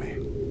 Perdóname.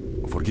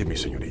 Forgive me,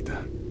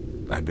 señorita.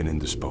 I've been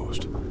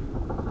indisposed.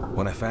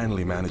 When I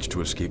finally managed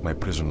to escape my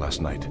prison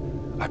last night,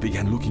 I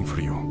began looking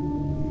for you.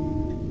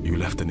 You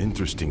left an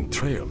interesting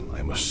trail,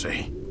 I must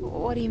say.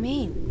 What do you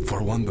mean?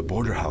 For one, the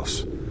border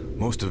house,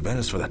 most of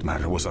Venice for that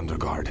matter, was under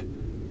guard.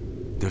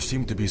 There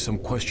seemed to be some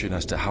question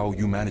as to how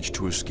you managed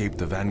to escape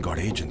the Vanguard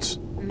agents.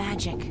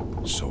 Magic.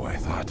 So I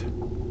thought.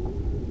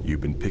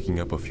 You've been picking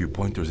up a few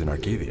pointers in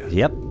Arcadia.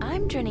 Yep.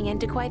 I'm turning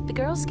into quite the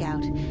Girl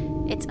Scout.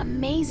 It's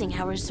amazing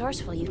how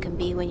resourceful you can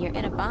be when you're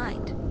in a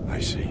bind. I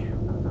see.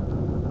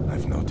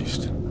 I've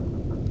noticed.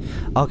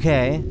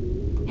 Okay.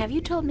 Have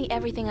you told me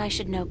everything I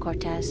should know,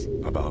 Cortez?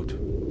 About?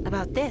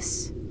 About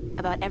this.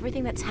 About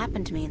everything that's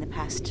happened to me in the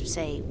past,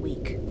 say,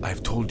 week.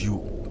 I've told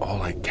you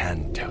all I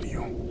can tell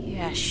you.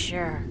 Yeah,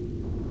 sure.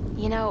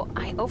 You know,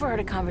 I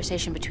overheard a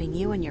conversation between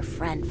you and your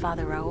friend,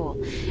 Father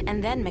Raoul,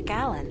 and then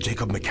McAllen.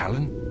 Jacob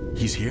McAllen?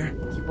 He's here?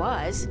 He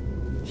was.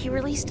 He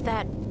released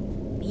that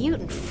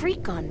mutant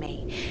freak on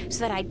me, so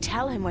that I'd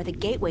tell him where the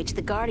gateway to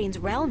the Guardian's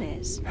realm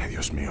is. Ay,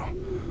 Dios mío.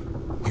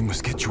 We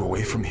must get you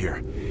away from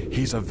here.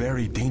 He's a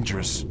very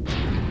dangerous...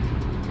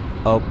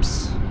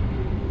 Oops.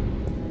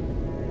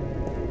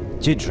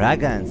 2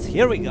 dragons,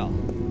 here we go.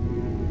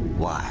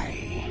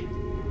 Why,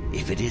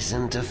 if it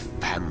isn't a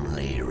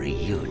family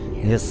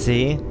reunion. You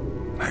see?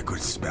 I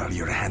could smell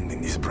your hand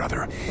in this,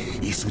 brother.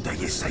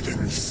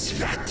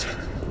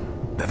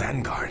 The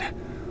Vanguard.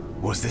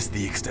 Was this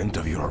the extent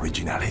of your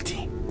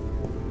originality?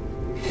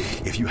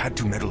 If you had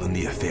to meddle in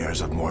the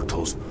affairs of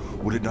mortals,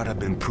 would it not have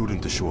been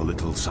prudent to show a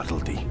little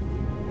subtlety?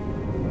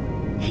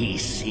 He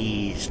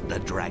seized the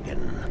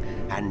dragon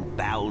and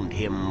bound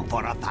him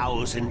for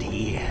 1,000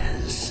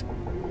 years.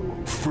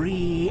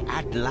 Free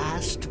at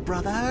last,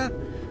 brother?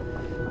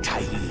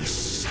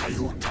 Thais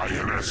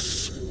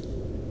Salutaris.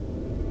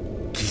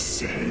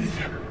 Kisei.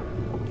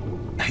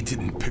 I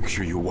didn't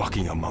picture you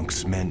walking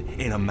amongst men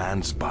in a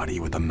man's body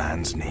with a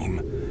man's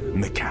name,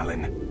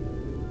 McAllen.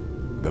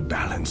 The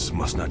balance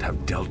must not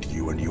have dealt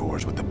you and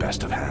yours with the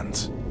best of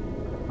hands.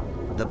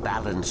 The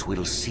balance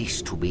will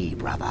cease to be,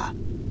 brother.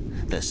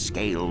 The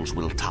scales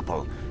will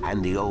topple,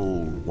 and the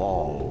old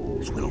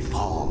walls will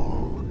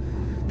fall.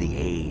 The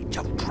age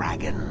of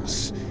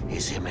dragons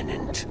is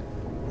imminent,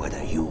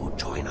 whether you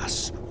join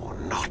us or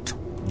not.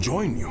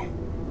 Join you?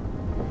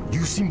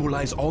 You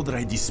symbolize all that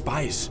I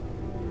despise.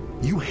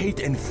 You hate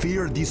and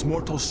fear these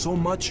mortals so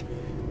much,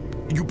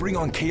 You bring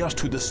on chaos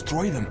to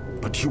destroy them,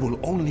 but you will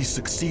only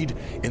succeed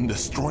in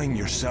destroying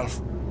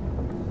yourself.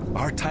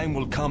 Our time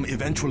will come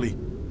eventually,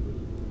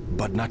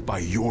 but not by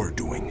your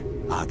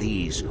doing. Are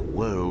these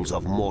worlds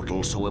of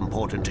mortals so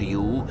important to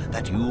you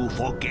that you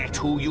forget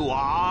who you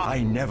are?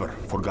 I never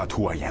forgot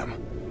who I am.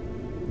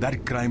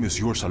 That crime is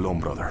yours alone,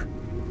 brother.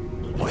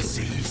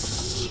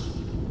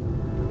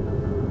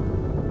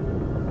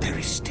 There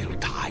is still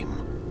time.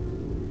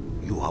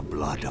 You are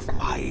blood of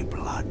my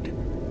blood,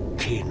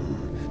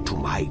 kin to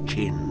my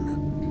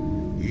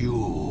kin.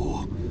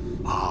 You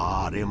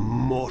are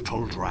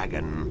immortal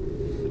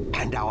dragon,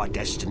 and our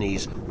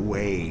destinies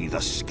weigh the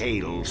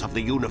scales of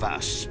the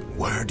universe.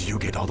 Where do you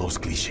get all those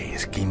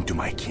cliches, kin to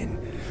my kin?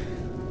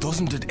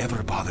 Doesn't it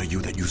ever bother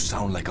you that you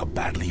sound like a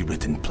badly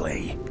written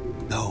play?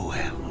 Oh,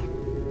 well.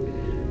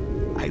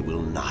 I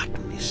will not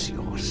miss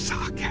your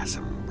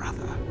sarcasm,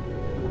 brother.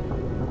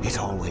 It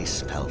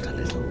always felt a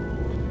little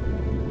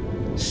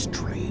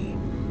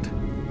strained.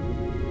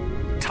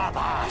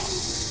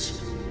 Tabas!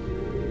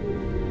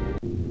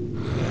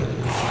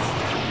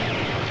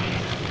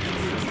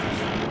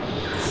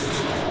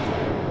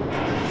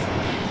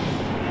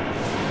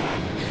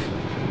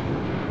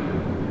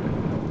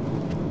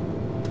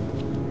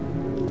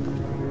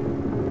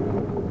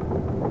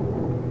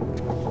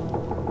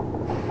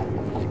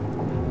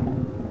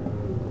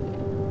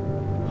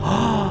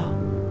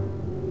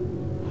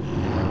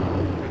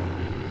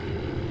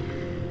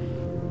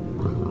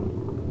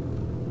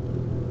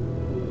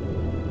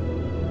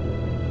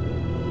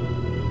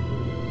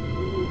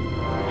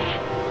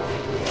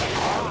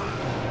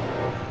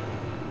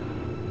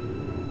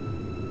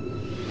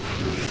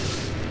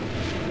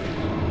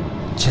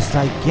 Just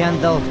like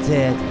Gandalf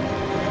did.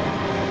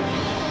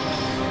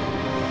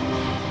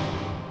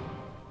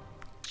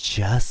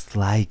 Just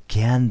like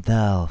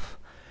Gandalf.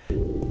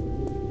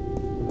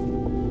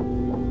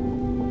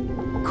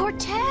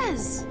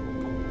 Cortez!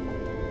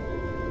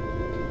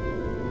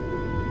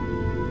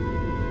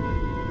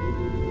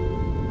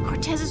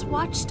 Cortez's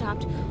watch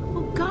stopped.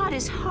 Oh God,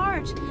 his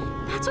heart.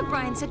 That's what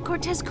Brian said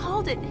Cortez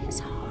called it. His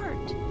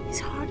heart. His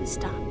heart has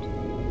stopped.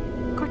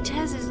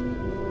 Cortez is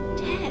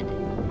dead.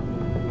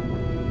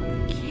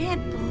 I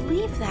can't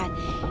believe that.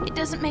 It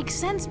doesn't make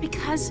sense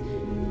because...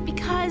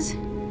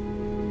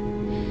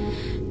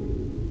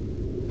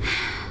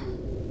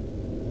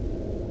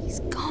 He's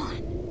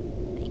gone.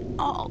 They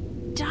all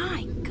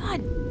die.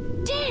 God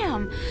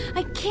damn!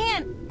 I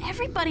can't.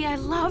 Everybody I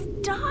love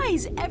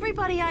dies.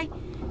 Everybody I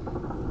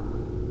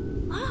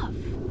love.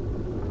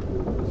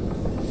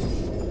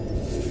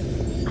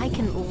 I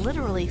can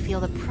literally feel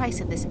the price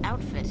of this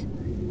outfit.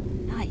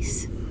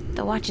 Nice.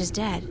 The watch is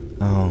dead.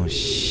 Oh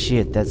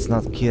shit, that's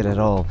not cute at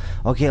all.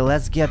 Okay,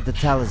 let's get the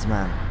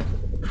talisman.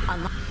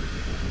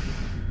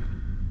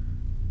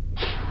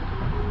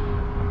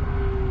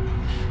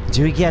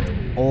 Do we get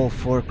all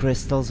 4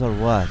 crystals or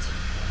what?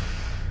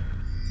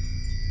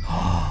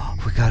 Oh,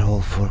 we got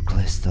all 4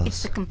 crystals.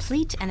 It's the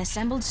complete and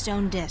assembled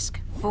stone disc,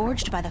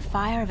 forged by the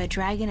fire of a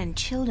dragon and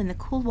chilled in the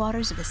cool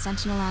waters of the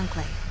Sentinel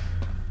Enclave.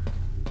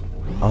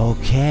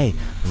 Okay,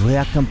 we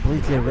are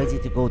completely ready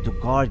to go to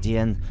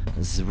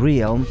Guardian's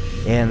realm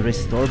and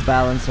restore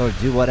balance or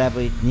do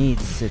whatever it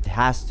needs. It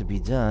has to be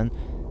done.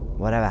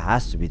 Whatever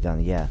has to be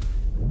done, yeah.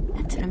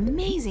 That's an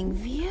amazing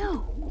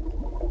view.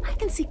 I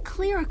can see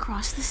clear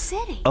across the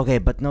city. Okay,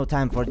 but no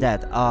time for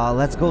that.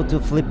 Let's go to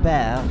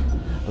Flipper.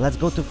 Let's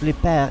go to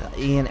Flipper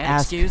and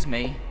ask... Excuse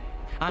me.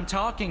 I'm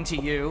talking to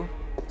you.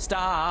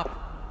 Stop.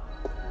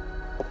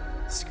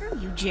 Screw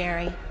you,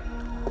 Jerry.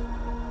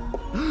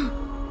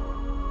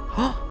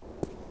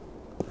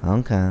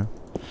 Okay.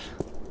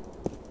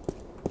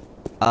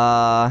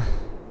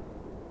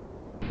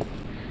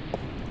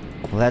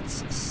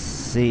 Let's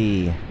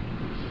see.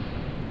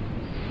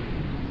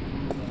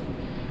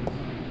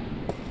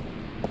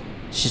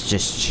 She's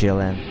just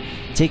chilling,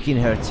 taking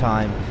her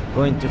time,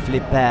 going to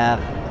Flipper,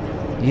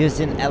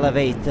 using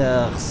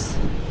elevators.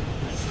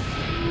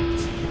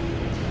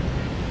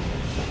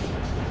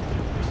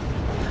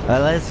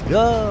 Let's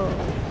go.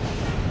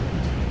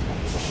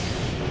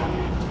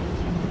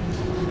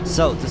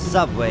 So, the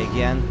subway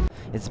again.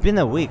 It's been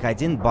a week, I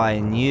didn't buy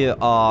a new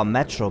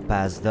Metro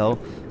Pass though,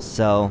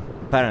 so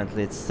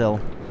apparently it's still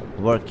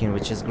working,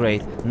 which is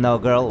great. No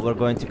girl, we're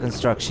going to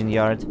construction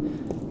yard,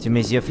 to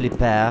Monsieur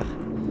Flipper,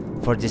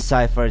 for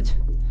deciphered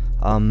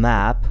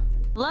map.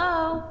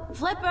 Hello?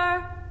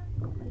 Flipper?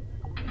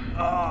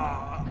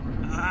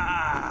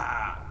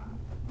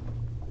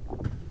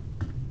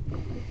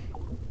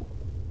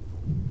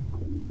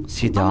 Is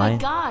he Oh dying?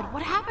 my God,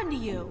 what happened to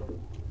you?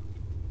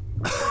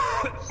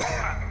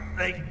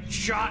 They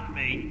shot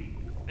me.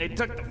 They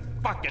took the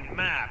fucking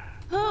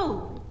map.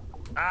 Who?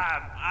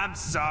 I'm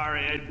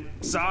sorry.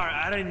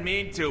 I didn't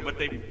mean to, but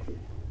they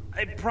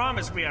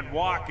promised me I'd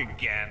walk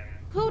again.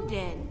 Who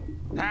did?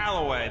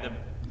 Holloway, the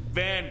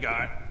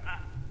Vanguard.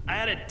 I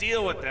had a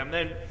deal with them.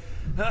 Then,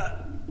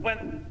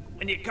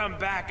 when you come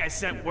back, I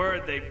sent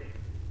word they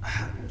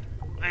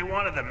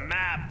wanted the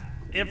map,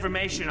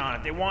 information on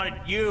it. They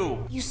wanted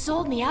you. You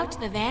sold me out to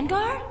the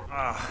Vanguard?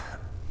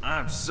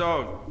 I'm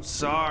so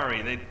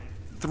sorry. They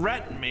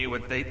threatened me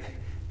with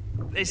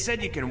They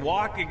said you can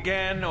walk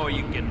again or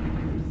you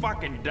can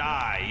fucking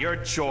die. Your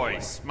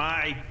choice.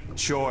 My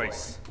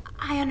choice.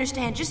 I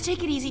understand. Just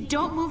take it easy.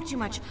 Don't move too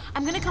much.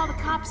 I'm gonna call the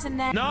cops and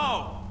then...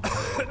 No!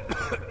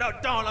 No,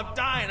 don't. I'm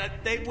dying.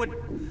 They would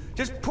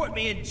just put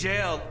me in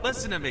jail.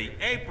 Listen to me.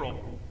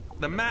 April,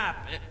 the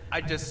map,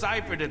 I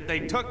deciphered it. They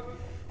took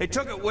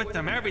it with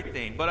them,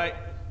 everything. But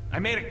I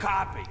made a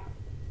copy.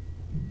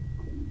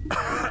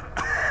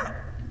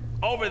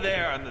 Over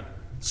there on the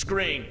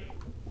screen.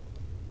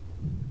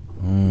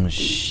 Oh,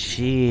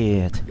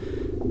 shit.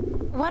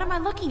 What am I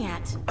looking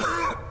at?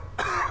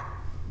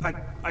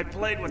 I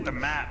played with the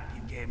map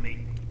you gave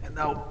me, and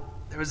though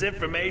there was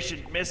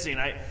information missing,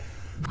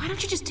 Why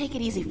don't you just take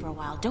it easy for a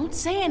while? Don't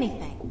say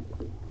anything.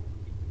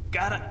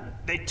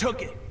 They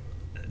took it.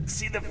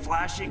 See the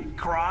flashing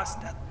cross?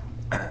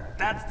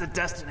 That's the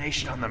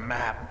destination on the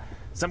map.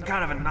 Some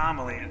kind of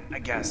anomaly, I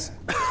guess.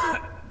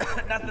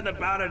 Nothing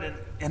about it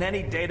in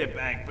any data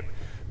bank, but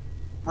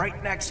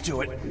right next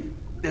to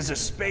it, there's a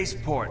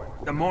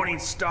spaceport, the Morning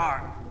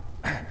Star.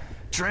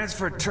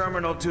 Transfer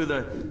terminal to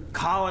the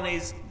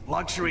colonies,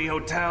 luxury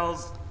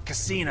hotels,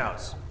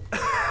 casinos.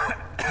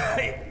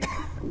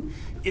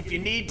 If you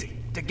need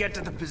to get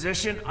to the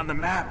position on the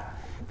map,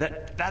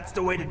 that's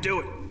the way to do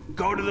it.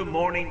 Go to the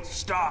Morning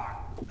Star.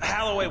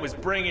 Holloway was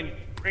bringing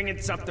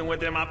something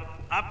with him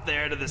up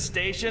there to the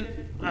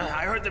station.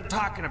 I heard them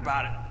talking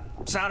about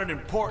it. Sounded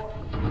important.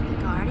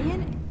 The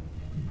Guardian?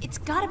 It's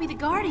gotta be the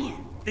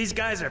Guardian. These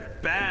guys are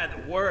bad,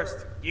 the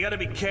worst. You gotta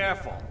be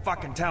careful.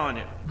 Fucking telling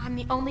you. I'm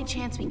the only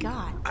chance we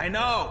got. I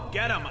know.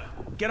 Get them.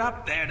 Get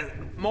up there to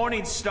the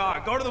Morning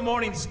Star. Go to the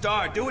Morning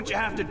Star. Do what you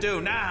have to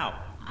do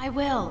now. I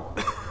will.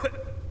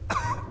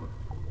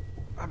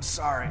 I'm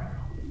sorry.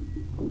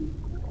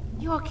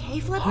 You okay,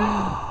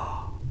 Flipper?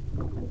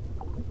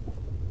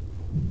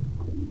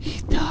 He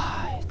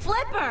died.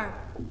 Flipper!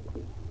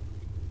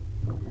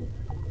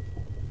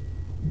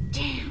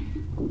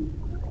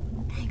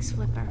 Damn. Thanks,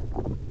 Flipper.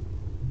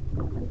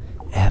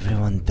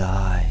 Everyone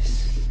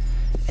dies.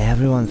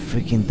 Everyone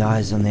freaking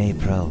dies on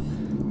April.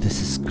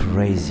 This is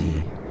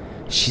crazy.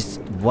 She's,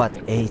 what,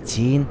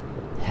 18?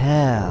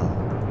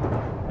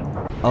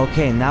 Hell.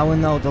 Okay, now we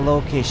know the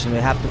location. We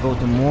have to go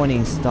to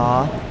Morning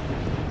Star.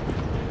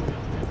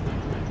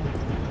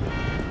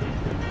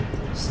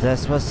 So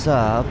that's what's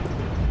up.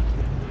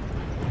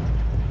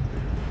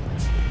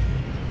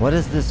 What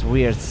is this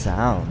weird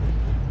sound?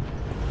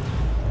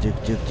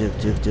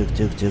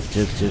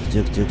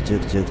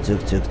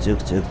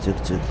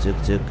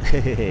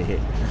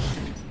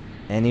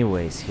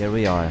 Anyways, here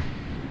we are.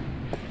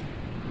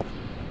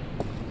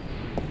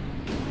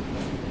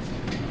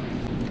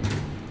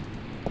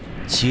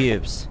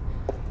 Tubes.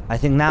 I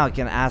think now I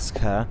can ask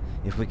her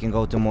if we can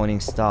go to Morning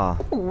Star.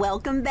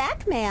 Welcome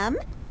back, ma'am.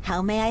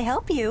 How may I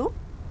help you?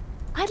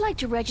 I'd like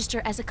to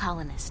register as a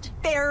colonist.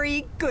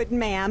 Very good,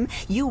 ma'am.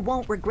 You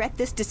won't regret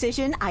this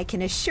decision, I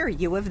can assure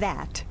you of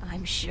that.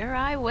 I'm sure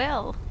I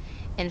will.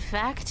 In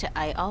fact,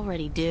 I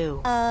already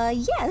do.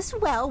 Yes,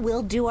 well,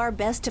 we'll do our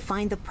best to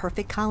find the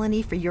perfect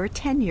colony for your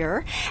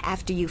tenure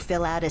after you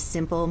fill out a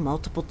simple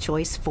multiple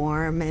choice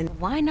form and...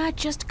 Why not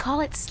just call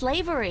it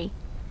slavery?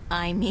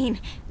 I mean,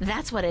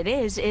 that's what it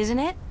is, isn't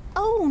it?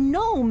 Oh,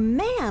 no,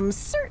 ma'am,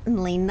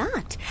 certainly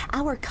not.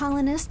 Our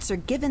colonists are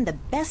given the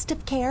best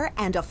of care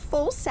and a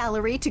full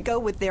salary to go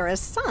with their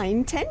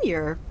assigned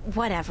tenure.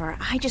 Whatever,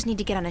 I just need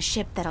to get on a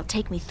ship that'll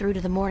take me through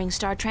to the Morning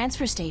Star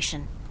transfer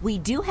station. We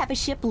do have a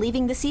ship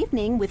leaving this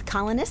evening with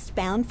colonists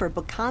bound for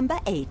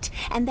Bokamba 8,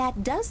 and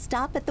that does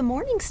stop at the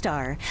Morning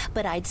Star.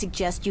 But I'd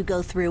suggest you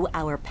go through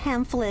our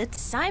pamphlets.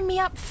 Sign me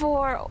up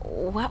for,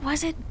 what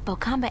was it,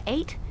 Bokamba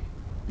 8?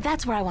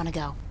 That's where I want to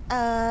go.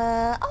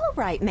 All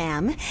right,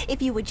 ma'am.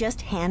 If you would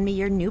just hand me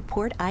your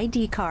Newport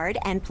ID card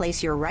and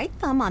place your right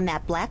thumb on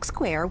that black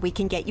square, we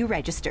can get you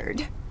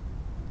registered.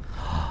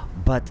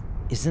 But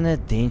isn't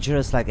it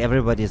dangerous, like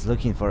everybody's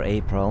looking for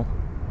April?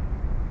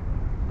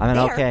 I mean,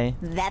 There. okay.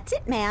 That's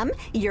it, ma'am.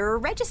 You're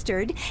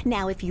registered.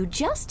 Now, if you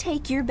just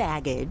take your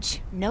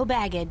baggage. No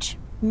baggage.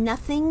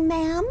 Nothing,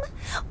 ma'am?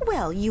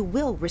 Well, you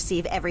will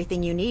receive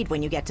everything you need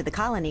when you get to the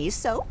colonies,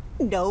 so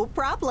no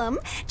problem.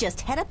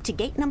 Just head up to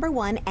gate number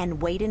 1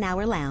 and wait in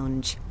our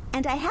lounge.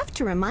 And I have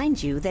to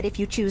remind you that if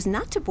you choose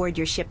not to board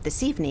your ship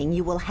this evening,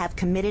 you will have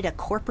committed a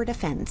corporate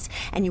offense,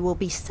 and you will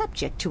be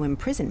subject to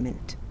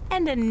imprisonment.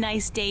 And a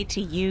nice day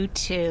to you,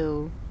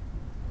 too.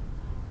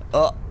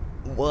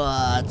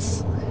 What?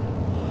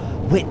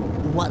 Wait,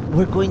 what?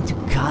 We're going to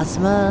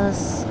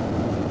Cosmos?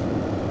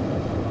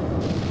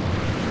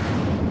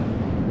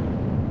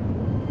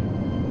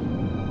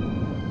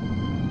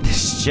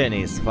 This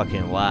journey is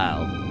fucking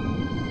wild.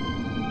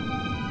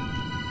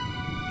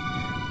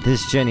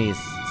 This journey is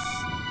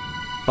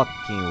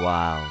fucking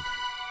wild.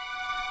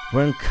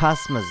 We're in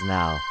Cosmos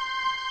now.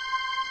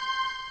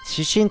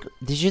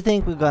 Did you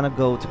think we're gonna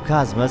go to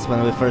Cosmos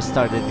when we first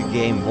started the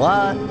game?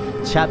 What?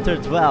 Chapter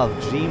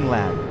 12,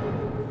 Dreamland.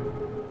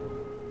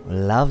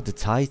 Love the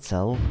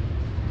title.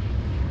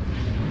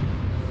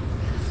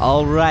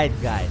 Alright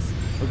guys,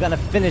 we're gonna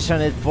finish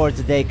on it for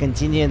today,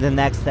 continue in the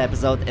next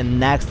episode, and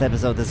next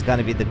episode is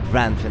gonna be the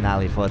grand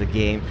finale for the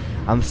game.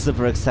 I'm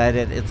super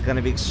excited. It's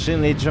gonna be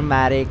extremely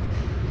dramatic,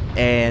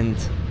 and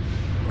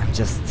I'm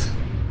just...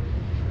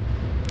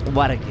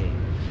 what a game.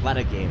 What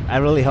a game. I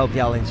really hope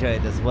y'all enjoy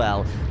it as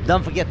well.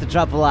 Don't forget to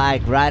drop a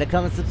like, write a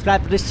comment,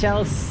 subscribe to this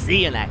channel.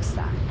 See you next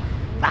time.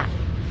 Bye.